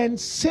 And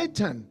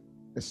Satan,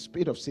 the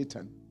spirit of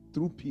Satan,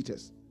 through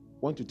Peter's,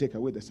 want to take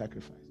away the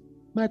sacrifice.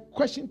 My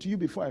question to you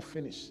before I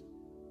finish,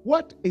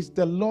 what is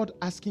the Lord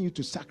asking you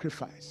to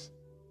sacrifice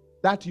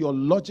that your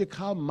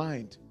logical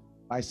mind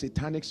by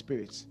satanic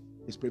spirits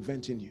is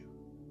preventing you?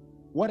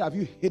 What have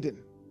you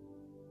hidden?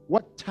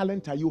 What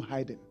talent are you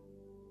hiding?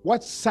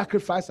 What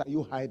sacrifice are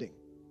you hiding?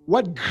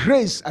 What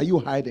grace are you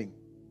hiding?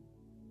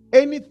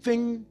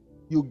 Anything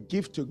you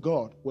give to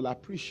God will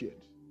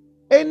appreciate.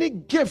 Any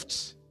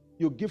gifts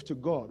you give to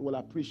God will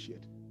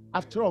appreciate.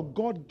 After all,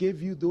 God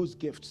gave you those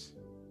gifts.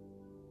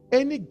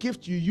 Any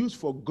gift you use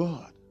for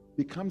God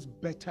becomes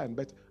better and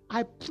better.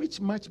 I preach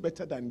much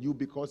better than you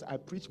because I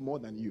preach more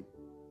than you.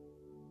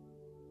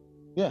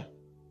 Yeah.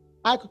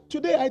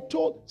 Today I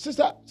told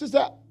sister,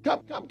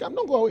 Come,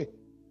 don't go away.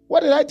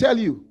 What did I tell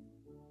you?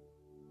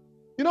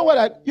 You know what?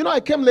 I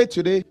came late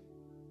today.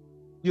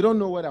 You don't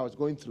know what I was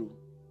going through.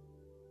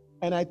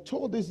 And I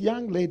told this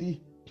young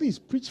lady, please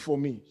preach for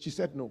me. She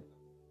said no.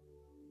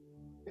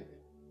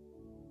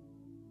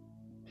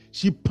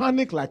 She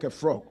panicked like a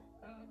frog.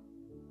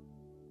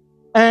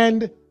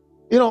 And,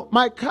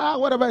 my car,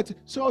 whatever.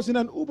 So I was in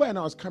an Uber and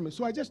I was coming.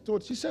 So I just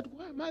told, she said,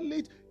 why am I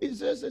late? It's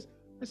this.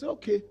 I said,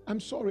 okay, I'm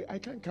sorry. I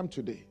can't come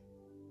today.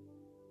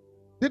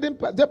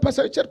 The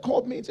Pastor Richard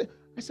called me and said,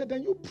 I said,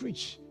 then you preach.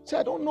 She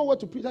said, I don't know what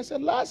to preach. I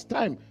said, last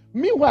time.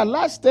 Meanwhile,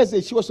 last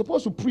Thursday, she was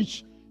supposed to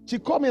preach. She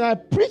called me and I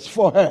preached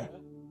for her.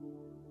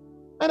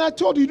 And I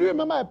told you, do you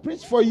remember I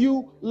preached for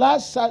you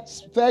last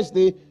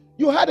Thursday?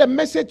 You had a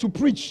message to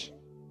preach,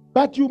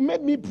 but you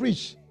made me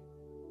preach.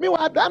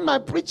 Meanwhile, I've done my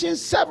preaching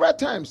several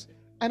times.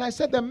 And I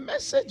said, the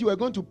message you are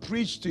going to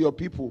preach to your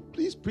people,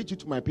 please preach it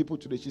to my people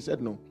today. She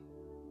said, no.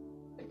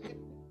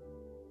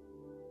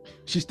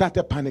 She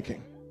started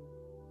panicking.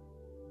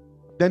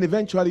 Then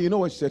eventually, you know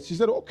what she said? She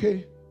said,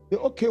 okay. The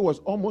okay was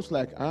almost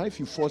like, if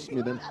you force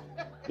me, then,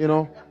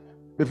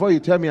 before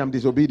you tell me I'm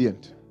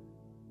disobedient.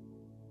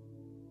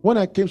 When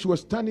I came, she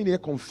was standing there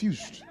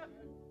confused.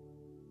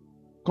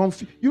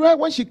 You know,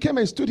 when she came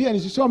and stood here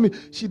and she saw me,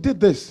 she did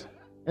this.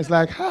 It's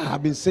like,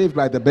 I've been saved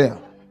by the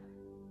bell.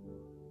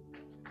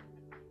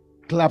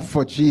 Clap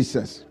for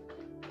Jesus.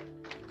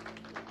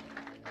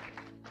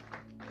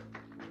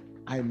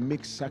 I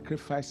make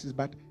sacrifices,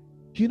 but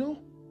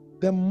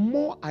the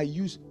more I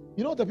use,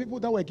 the people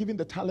that were given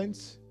the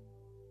talents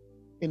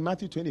in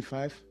Matthew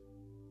 25,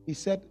 he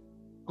said,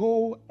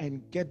 go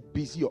and get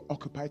busy or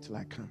occupied till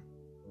I come.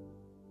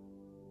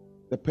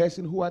 The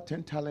person who had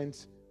 10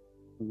 talents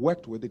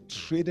worked with it,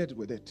 traded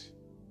with it,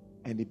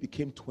 and it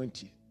became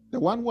 20. The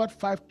one who had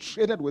 5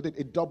 traded with it,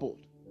 it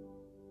doubled.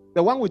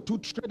 The one with 2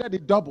 traded,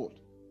 it doubled.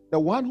 The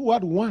one who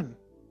had 1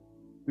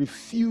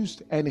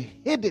 refused and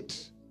hid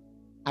it.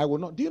 I will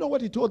not. Do you know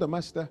what he told the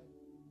master?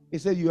 He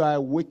said, you are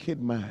a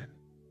wicked man.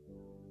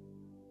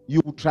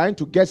 You trying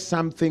to get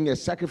something, a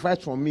sacrifice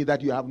from me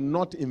that you have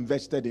not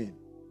invested in.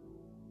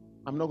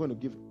 I'm not going to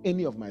give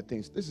any of my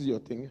things. This is your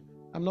thing.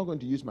 I'm not going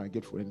to use my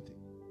gift for anything.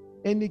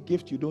 Any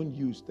gift you don't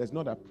use does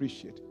not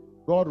appreciate.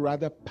 God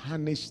rather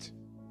punished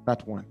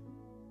that one.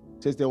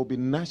 It says there will be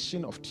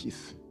gnashing of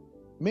teeth.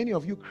 Many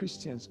of you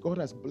Christians, God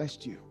has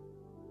blessed you.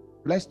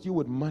 Blessed you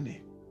with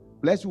money.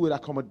 Blessed you with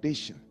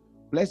accommodation.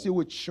 Blessed you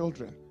with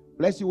children.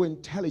 Blessed you with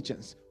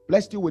intelligence.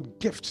 Blessed you with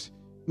gifts.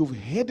 You've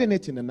hidden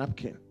it in a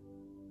napkin.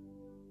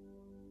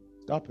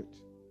 Stop it.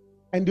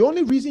 And the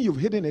only reason you've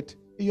hidden it,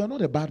 you're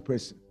not a bad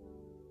person.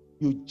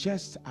 You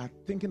just are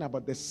thinking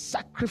about the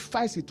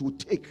sacrifice it will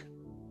take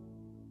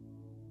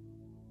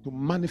to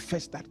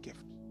manifest that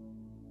gift.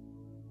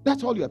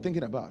 That's all you're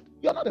thinking about.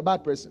 You're not a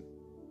bad person.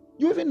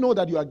 You even know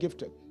that you are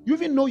gifted. You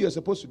even know you're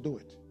supposed to do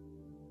it.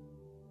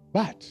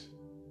 But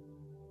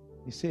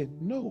he said,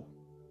 no.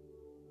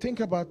 Think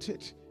about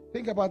it.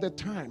 Think about the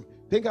time.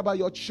 Think about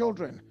your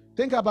children.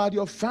 Think about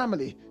your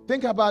family.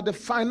 Think about the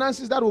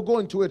finances that will go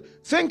into it.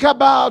 Think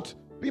about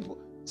people.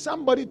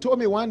 Somebody told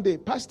me one day,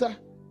 Pastor,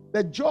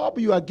 the job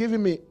you are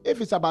giving me,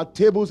 if it's about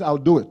tables, I'll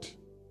do it.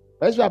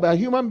 But if it's about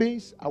human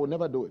beings, I will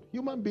never do it.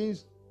 Human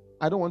beings,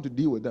 I don't want to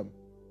deal with them.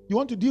 You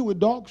want to deal with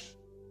dogs?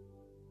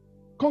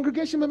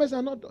 Congregation members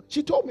are not.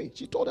 She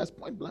told us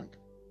point blank.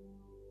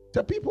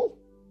 The people,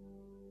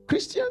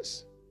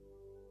 Christians,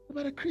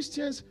 but the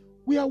Christians,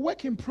 we are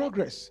work in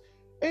progress.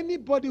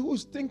 Anybody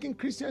who's thinking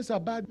Christians are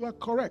bad, you are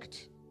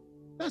correct.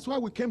 That's why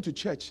we came to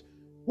church.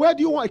 Where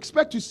do you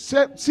expect to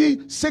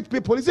see sick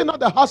people? Is it not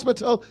the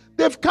hospital?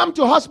 They've come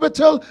to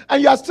hospital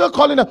and you are still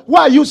calling them.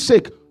 Why are you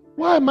sick?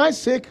 Why am I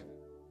sick?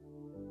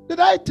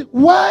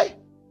 Why?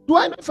 Do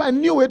I know if I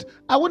knew it,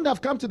 I wouldn't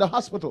have come to the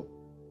hospital?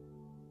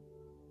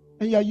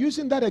 And you are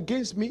using that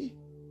against me?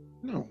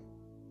 No.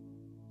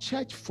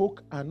 Church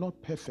folk are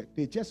not perfect.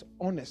 They're just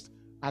honest,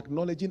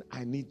 acknowledging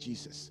I need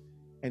Jesus.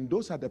 And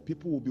those are the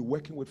people we'll be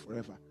working with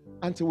forever.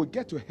 Until we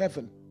get to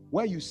heaven,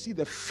 where you see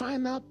the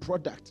final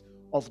product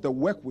of the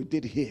work we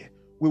did here,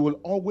 we will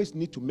always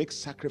need to make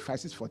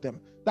sacrifices for them.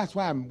 That's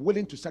why I'm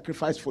willing to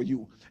sacrifice for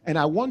you. And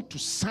I want to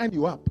sign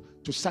you up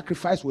to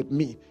sacrifice with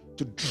me,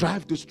 to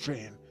drive this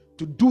train,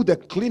 to do the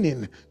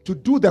cleaning, to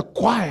do the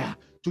choir,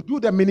 to do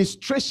the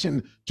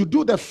administration, to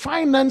do the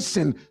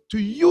financing, to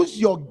use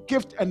your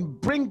gift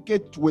and bring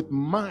it with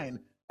mine.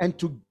 And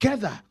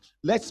together,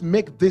 let's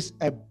make this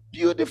a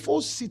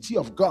beautiful city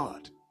of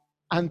God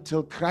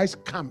until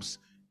Christ comes.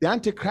 The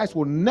Antichrist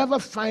will never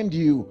find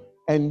you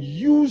and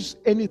use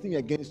anything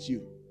against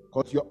you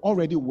because you're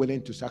already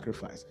willing to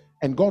sacrifice.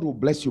 And God will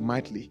bless you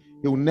mightily.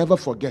 He will never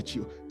forget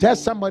you. Tell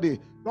somebody,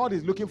 God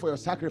is looking for your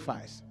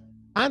sacrifice.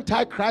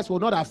 Antichrist will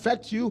not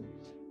affect you.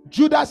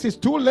 Judas is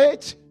too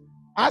late.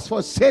 As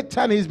for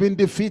Satan, he's been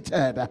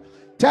defeated.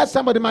 Tell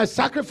somebody, my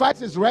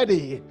sacrifice is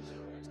ready.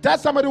 Tell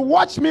somebody,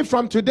 watch me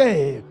from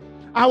today.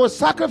 I will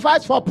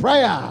sacrifice for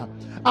prayer.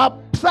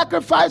 I'll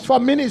sacrifice for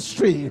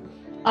ministry.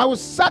 I will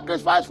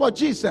sacrifice for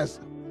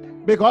Jesus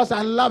because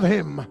I love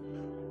him.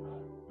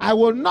 I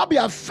will not be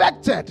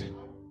affected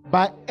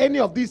by any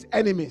of these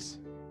enemies,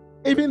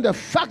 even the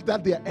fact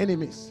that they are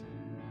enemies.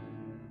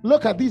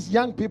 Look at these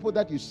young people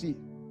that you see.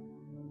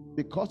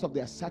 Because of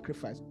their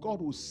sacrifice,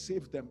 God will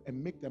save them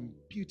and make them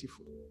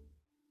beautiful.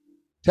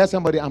 Tell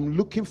somebody, I'm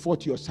looking forward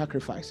to your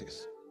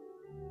sacrifices.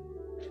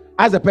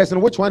 As a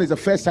person, which one is the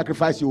first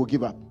sacrifice you will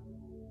give up?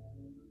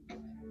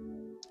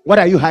 What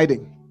are you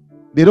hiding?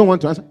 They don't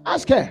want to answer.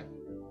 Ask her.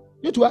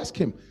 You to ask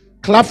him.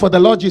 Clap for the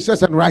Lord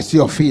Jesus and rise to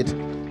your feet.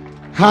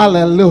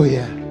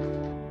 Hallelujah.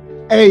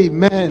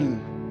 Amen.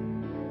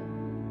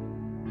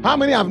 How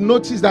many have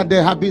noticed that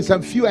there have been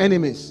some few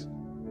enemies?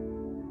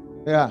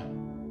 Yeah.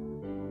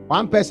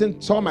 One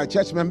person saw my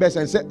church members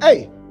and said,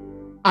 hey,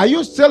 are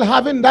you still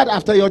having that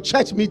after your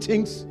church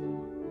meetings?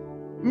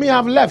 Me,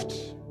 I've left.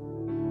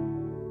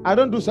 I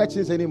don't do such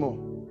things anymore.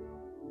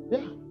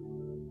 Yeah.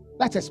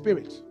 That's a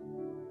spirit.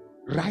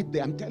 Right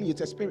there. I'm telling you, it's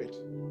a spirit.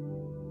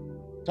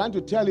 Trying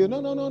to tell you,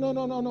 no.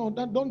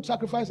 Don't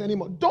sacrifice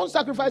anymore. Don't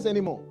sacrifice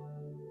anymore.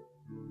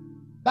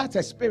 That's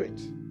a spirit.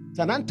 It's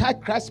an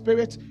antichrist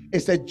spirit.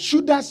 It's a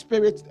Judas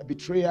spirit, a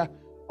betrayer,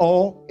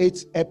 or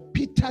it's a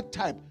Peter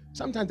type.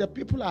 Sometimes the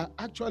people are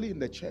actually in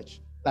the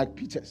church, like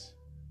Peter's,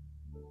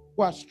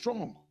 who are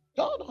strong.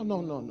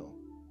 No.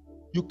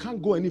 You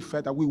can't go any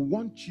further. We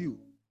want you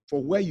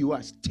for where you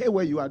are. Stay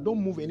where you are. Don't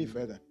move any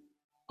further.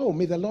 Oh,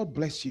 may the Lord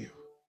bless you.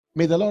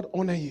 May the Lord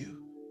honor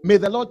you. May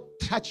the Lord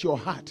touch your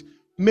heart.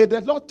 May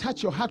the Lord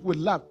touch your heart with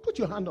love. Put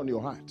your hand on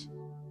your heart.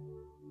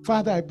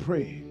 Father, I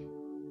pray.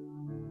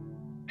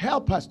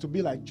 Help us to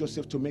be like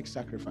Joseph to make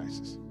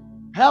sacrifices.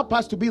 Help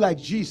us to be like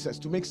Jesus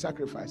to make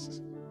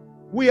sacrifices.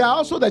 We are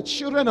also the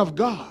children of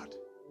God.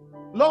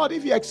 Lord,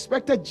 if you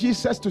expected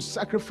Jesus to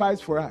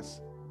sacrifice for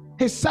us,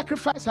 his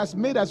sacrifice has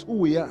made us who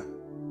we are.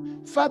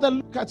 Father,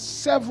 look at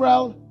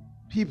several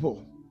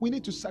people. We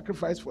need to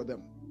sacrifice for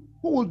them.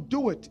 Who will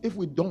do it if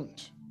we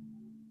don't?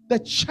 The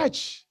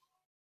church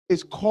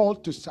is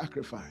called to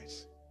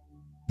sacrifice.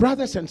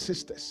 Brothers and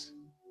sisters,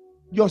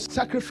 your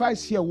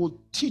sacrifice here will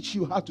teach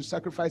you how to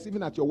sacrifice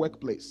even at your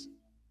workplace.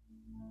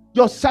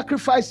 Your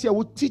sacrifice here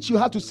will teach you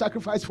how to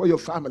sacrifice for your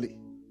family.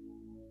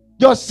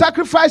 Your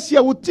sacrifice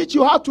here will teach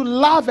you how to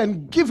love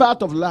and give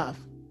out of love.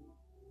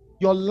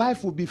 Your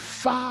life will be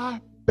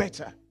far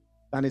better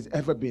than it's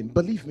ever been.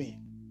 Believe me,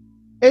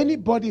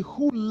 anybody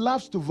who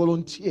loves to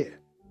volunteer,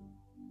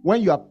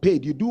 when you are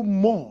paid, you do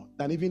more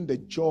than even the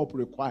job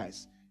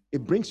requires.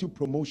 It brings you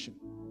promotion.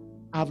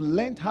 I've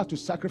learned how to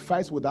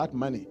sacrifice without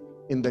money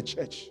in the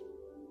church.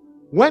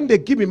 When they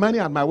give me money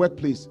at my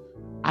workplace,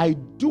 I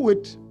do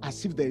it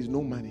as if there is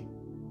no money.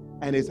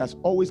 And it has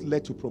always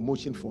led to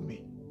promotion for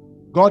me.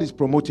 God is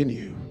promoting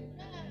you.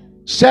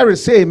 Share it,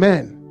 say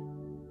amen.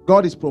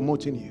 God is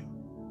promoting you.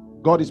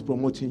 God is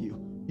promoting you.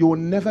 You will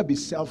never be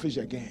selfish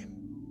again.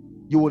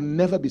 You will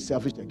never be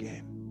selfish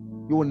again.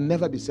 You will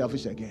never be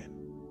selfish again.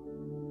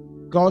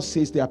 God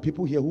says there are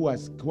people here who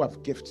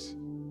have gifts,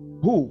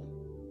 who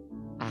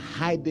are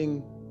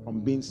hiding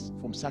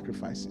from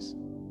sacrifices.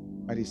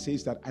 But he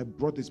says that I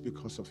brought this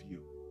because of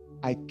you.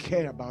 I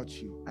care about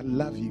you. I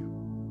love you.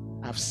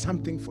 I have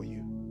something for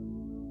you.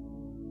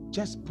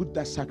 Just put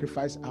that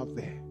sacrifice out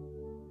there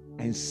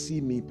and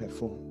see me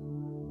perform.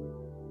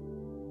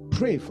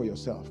 Pray for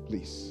yourself,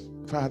 please.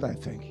 Father, I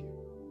thank you.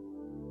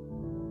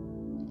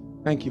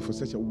 Thank you for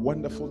such a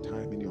wonderful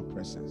time in your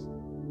presence.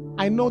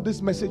 I know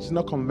this message is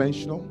not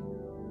conventional.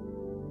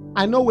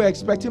 I know we're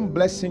expecting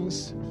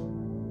blessings,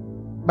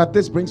 but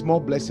this brings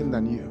more blessing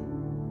than you.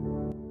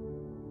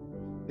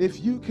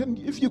 If you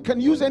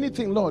can use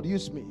anything, Lord,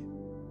 use me.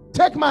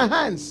 Take my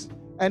hands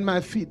and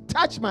my feet.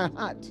 Touch my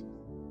heart.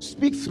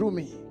 Speak through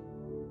me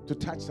to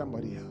touch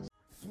somebody else.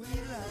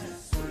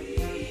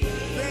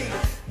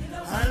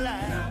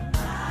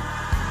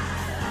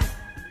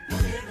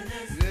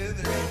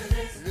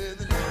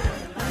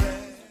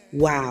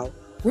 Wow,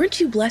 weren't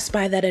you blessed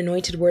by that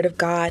anointed word of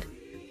God?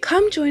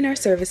 Come join our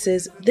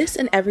services this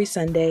and every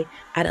Sunday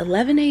at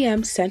 11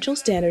 a.m. Central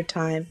Standard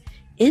Time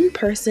in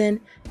person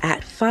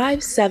at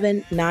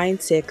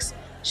 5796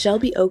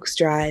 Shelby Oaks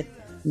Drive,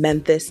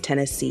 Memphis,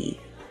 Tennessee.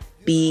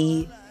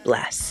 Be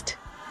blessed.